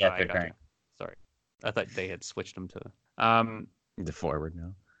pairing. Yeah, third pairing. Sorry, I thought they had switched him to the forward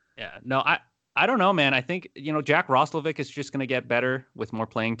now. Yeah, no, I don't know, man. I think Jack Roslovic is just going to get better with more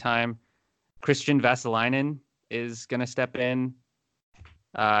playing time. Christian Vesalainen is going to step in.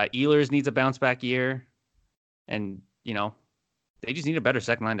 Ehlers needs a bounce back year, and they just need a better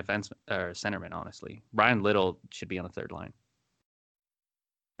second line defense or centerman. Honestly, Brian Little should be on the third line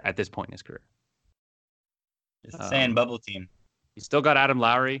at this point in his career. Just saying, bubble team. You still got Adam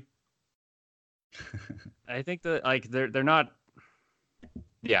Lowry. I think that they're not.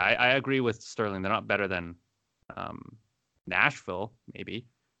 Yeah, I agree with Sterling. They're not better than Nashville, maybe,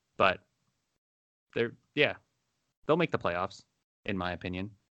 but they'll make the playoffs, in my opinion.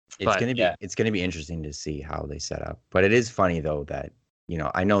 It's gonna be interesting to see how they set up. But it is funny though that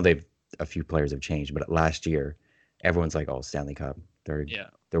I know a few players have changed, but last year everyone's like, "Oh, Stanley Cup, they're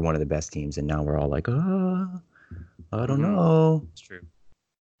one of the best teams," and now we're all like, "Oh, I don't know." It's true,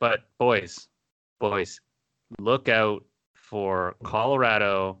 but boys, look out for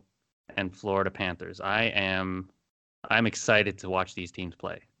Colorado and Florida Panthers. I'm excited to watch these teams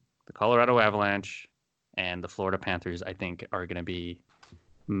play. The Colorado Avalanche and the Florida Panthers, I think, are going to be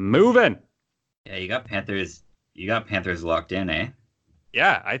moving. Yeah, you got Panthers locked in, eh?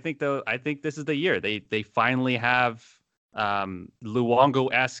 Yeah, I think this is the year. They finally have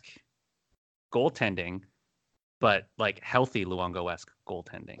Luongo-esque goaltending, but like healthy Luongo-esque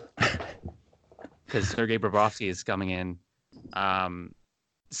goaltending. Because Sergei Bobrovsky is coming in. Sam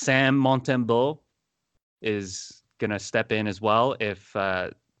Montembeault is gonna step in as well if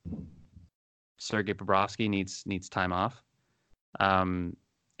Sergei Bobrovsky needs time off. And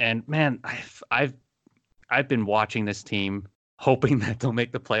man, I've been watching this team, hoping that they'll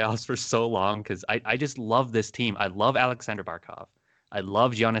make the playoffs for so long because I just love this team. I love Alexander Barkov. I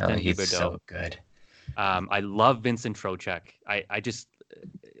love Jonathan Huberdeau. He's so good. I love Vincent Trocheck. I just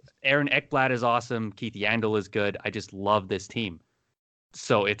Aaron Ekblad is awesome. Keith Yandel is good. I just love this team.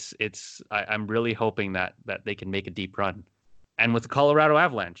 So I'm really hoping that they can make a deep run. And with the Colorado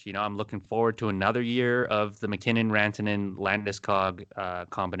Avalanche, I'm looking forward to another year of the McKinnon, Rantanen, Landeskog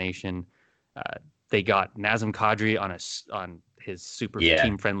combination. They got Nazem Kadri on his super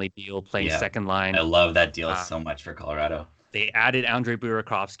team-friendly deal, playing second line. I love that deal so much for Colorado. They added Andrei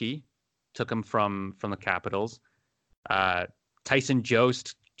Burakovsky, took him from the Capitals. Tyson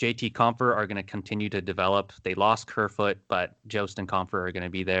Jost, JT Compher are going to continue to develop. They lost Kerfoot, but Jost and Compher are going to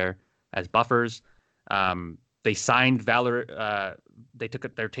be there as buffers. They signed They're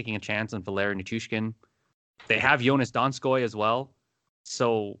taking a chance on Valeri Nichushkin. They have Jonas Donskoy as well.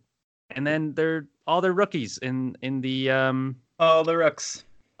 So, and then all their rookies in the all the rooks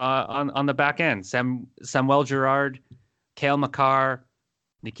on the back end. Samuel Girard, Cale Makar,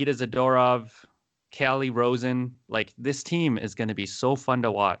 Nikita Zadorov, Callie Rosen. Like, this team is going to be so fun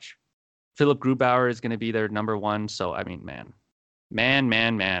to watch. Philip Grubauer is going to be their number one. So, I mean,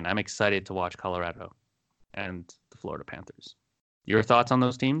 man, I'm excited to watch Colorado and the Florida Panthers. Your thoughts on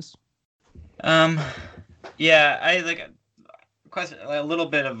those teams? Yeah, I like a little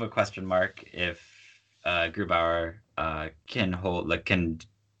bit of a question mark if Grubauer can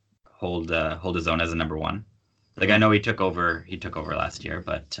hold his own as a number one. Like, I know he took over last year,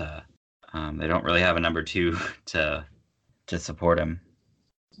 but they don't really have a number two to support him.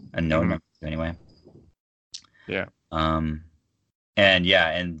 A known Mhm. number two anyway. Yeah.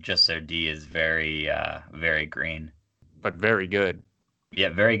 And just their D is very very green. But very good. Yeah,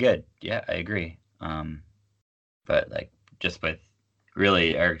 very good. Yeah, I agree. But like just with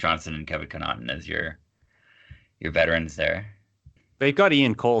really Eric Johnson and Kevin Connaughton as your veterans there. They've got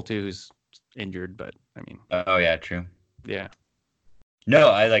Ian Cole too, who's injured, but I mean, Oh yeah, true. yeah.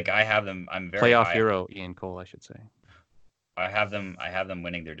 No, I have them. I'm very Playoff high. hero Ian Cole, I should say. I have them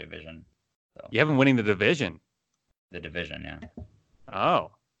winning their division. So You have them winning the division. the division, yeah.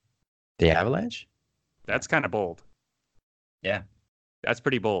 Oh, The Avalanche? that's kind of bold. Yeah. That's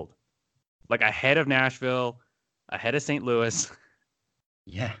pretty bold. Like ahead of Nashville, ahead of St. Louis.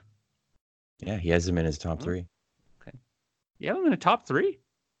 Yeah. Yeah, he has him in his top Oh. 3. You have them in the top 3?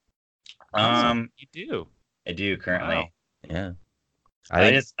 You do. I do currently. Wow. Yeah. I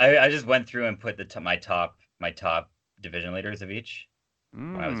just went through and put my top division leaders of each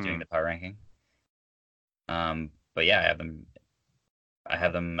when I was doing the power ranking. But yeah, I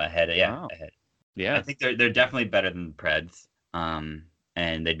have them ahead. Wow. Ahead. Yeah. I think they're definitely better than the Preds.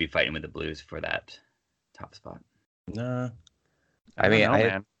 And they'd be fighting with the Blues for that top spot. No. I mean,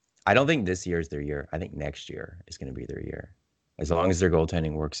 man. I don't think this year is their year. I think next year is going to be their year. As long as their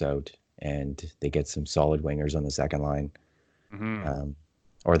goaltending works out and they get some solid wingers on the second line,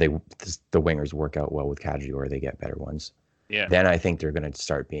 or the wingers work out well with Kadri, or they get better ones. Yeah. Then I think they're going to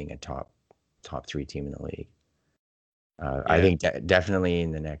start being a top 3 team in the league. I think definitely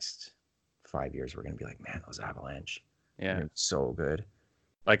in the next 5 years we're going to be like, man, those Avalanche, they're so good.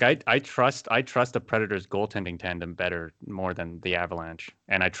 Like I trust the Predators goaltending tandem more than the Avalanche,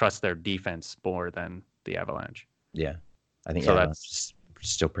 and I trust their defense more than the Avalanche. Yeah, I think so. That's just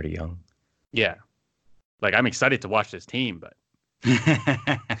still pretty young. Yeah, like I'm excited to watch this team, but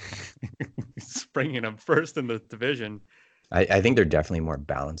bringing them first in the division. I think they're definitely more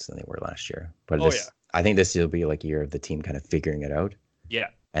balanced than they were last year. But I think this will be like a year of the team kind of figuring it out. Yeah.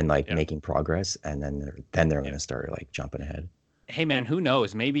 And making progress, and then they're going to start like jumping ahead. Hey man, who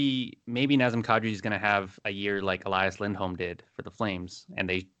knows? Maybe Nazem Kadri is going to have a year like Elias Lindholm did for the Flames, and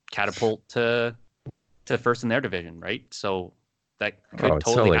they catapult to first in their division, right? So that could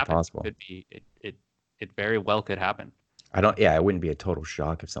totally happen. Possible. Could be it very well could happen. It wouldn't be a total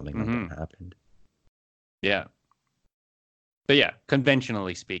shock if something like that happened. Yeah. But yeah,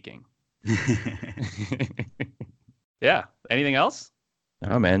 conventionally speaking. Yeah. Anything else?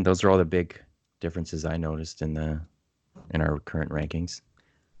 Oh man, those are all the big differences I noticed in our current rankings.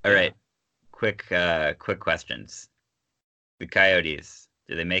 All right. Quick questions. The Coyotes,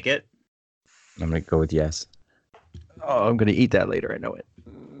 do they make it? I'm going to go with yes. Oh, I'm going to eat that later. I know it.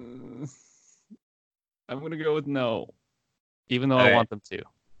 I'm going to go with no, even though I want them to.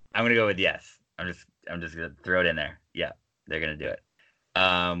 I'm going to go with yes. I'm just going to throw it in there. Yeah, they're going to do it.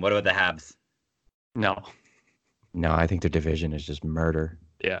 What about the Habs? No. No, I think their division is just murder.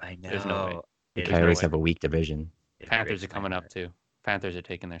 Yeah, I know. There's no way. The Coyotes have a weak division. Panthers are coming up too. Panthers are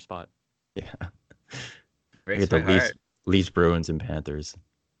taking their spot. Yeah. Breaks the my heart. Leafs, Bruins, and Panthers.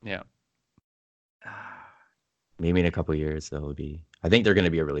 Yeah. Maybe in a couple of years they'll be. I think they're going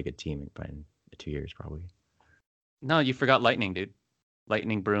to be a really good team in 2 years, probably. No, you forgot Lightning, dude.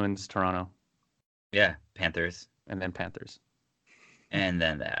 Lightning, Bruins, Toronto. Yeah, Panthers. And then Panthers. And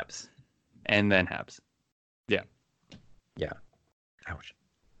then the Habs. And then Habs. Yeah. Yeah. Ouch.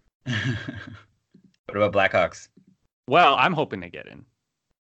 What about Blackhawks? Well, I'm hoping they get in.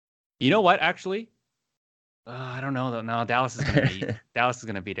 You know what? Actually, I don't know though. No, Dallas is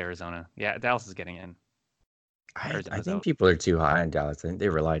going to beat Arizona. Yeah, Dallas is getting in. I think people are too high on Dallas. I think they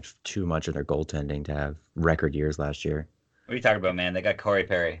relied too much on their goaltending to have record years last year. What are you talking about, man? They got Corey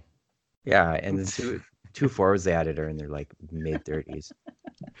Perry. Yeah, and the two forwards they added are in their like mid-30s.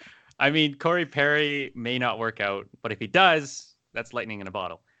 I mean, Corey Perry may not work out, but if he does, that's lightning in a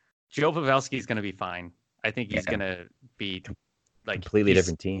bottle. Joe Pavelski is going to be fine. I think he's going to be like completely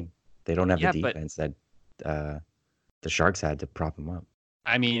different team. They don't have the defense that the Sharks had to prop him up.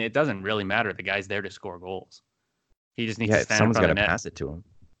 I mean, it doesn't really matter. The guy's there to score goals. He just needs to stand someone's in front of got the to net. pass it to him.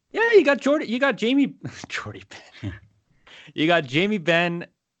 Yeah, you got Jordan. You got Jamie Benn. You got Jamie Benn,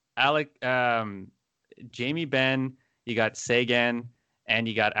 Jamie Benn. You got Sagan, and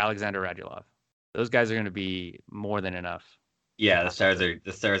you got Alexander Radulov. Those guys are going to be more than enough. Yeah, the stars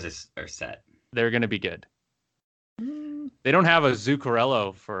are set. They're going to be good. They don't have a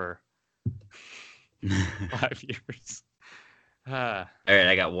Zuccarello for 5 years. All right,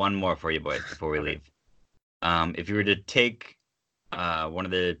 I got one more for you boys before we leave. If you were to take one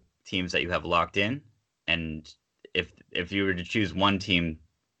of the teams that you have locked in, and if you were to choose one team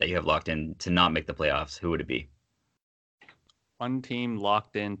that you have locked in to not make the playoffs, who would it be? One team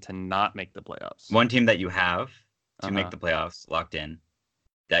locked in to not make the playoffs. One team that you have to make Uh-huh. the playoffs locked in,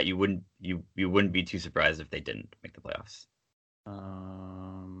 that you wouldn't be too surprised if they didn't make the playoffs.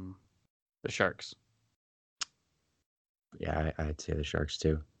 The Sharks. Yeah, I'd say the Sharks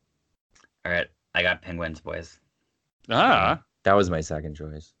too. All right, I got Penguins, boys. Ah, That was my second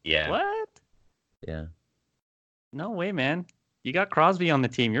choice. Yeah. what? Yeah. No way, man. You got Crosby on the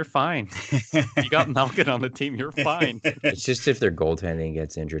team. You're fine. You got Malkin on the team. You're fine. It's just if their goaltending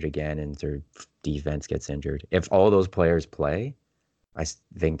gets injured again and their defense gets injured. If all those players play, I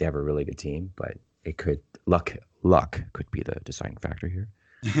think they have a really good team, but it could luck could be the deciding factor here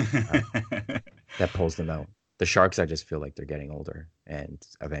that pulls them out. The Sharks, I just feel like they're getting older, and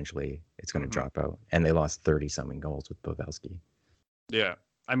eventually it's going to drop out. And they lost 30-something goals with Pavelski. Yeah.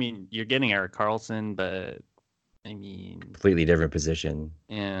 I mean, you're getting Erik Karlsson, but I mean, Completely different position.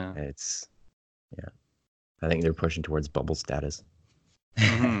 yeah. It's I think they're pushing towards bubble status.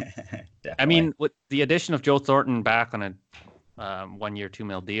 I mean, with the addition of Joe Thornton back on a 1 year, $2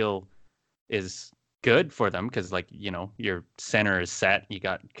 million deal is good for them because, like, you know, your center is set. You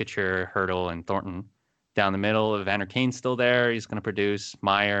got Couture, Hurdle, and Thornton. Down the middle, Evander Kane's still there. He's going to produce.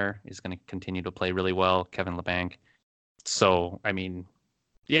 Meyer is going to continue to play really well. Kevin Labanc. So, I mean,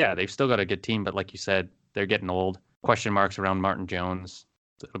 yeah, they've still got a good team, but like you said, they're getting old. Question marks around Martin Jones.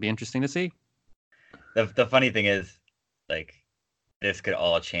 It'll be interesting to see. The funny thing is, like, this could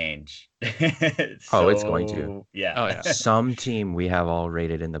all change. It's going to. Yeah. Oh, yeah. Some team we have all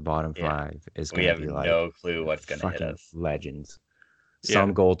rated in the bottom Yeah. 5 is We going to have be like no clue what's going to hit fucking us. legends. Yeah.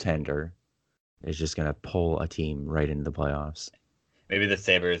 Some goaltender is just going to pull a team right into the playoffs. Maybe the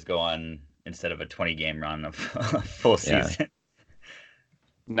Sabres go on, instead of a 20-game run, of a full Yeah. season.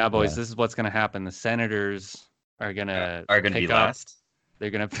 Now, boys, Yeah. this is what's going to happen. The Senators are going to Be last. They're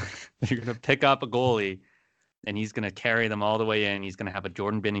gonna pick up a goalie, and he's gonna carry them all the way in. He's gonna have a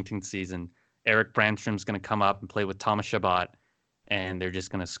Jordan Binnington season. Eric Brandstrom's gonna come up and play with Thomas Chabot, and they're just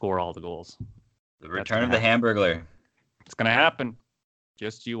gonna score all the goals. The return of the Hamburglar. It's gonna happen.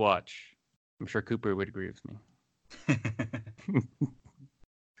 Just you watch. I'm sure Cooper would agree with me.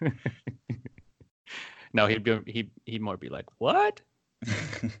 No, he'd more be like, "What?"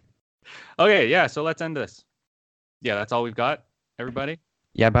 Okay, yeah. So let's end this. Yeah, that's all we've got, everybody.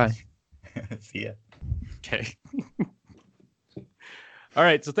 Yeah, bye. See ya. Okay. All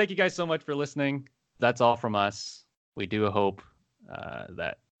right. So thank you guys so much for listening. That's all from us. We do hope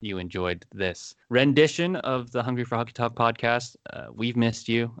that you enjoyed this rendition of the Hungry for Hockey Talk podcast. We've missed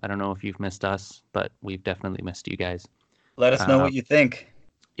you. I don't know if you've missed us, but we've definitely missed you guys. Let us know what you think.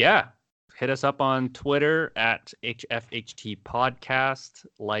 Yeah. Hit us up on Twitter at HFHT Podcast,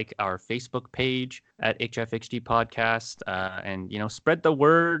 like our Facebook page at HFHT Podcast, and, you know, spread the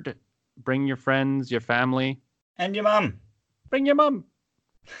word. Bring your friends, your family. And your mom. Bring your mom.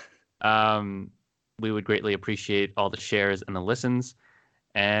 We would greatly appreciate all the shares and the listens.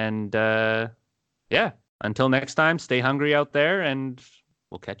 And yeah, until next time, stay hungry out there, and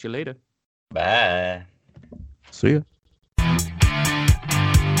we'll catch you later. Bye. See ya.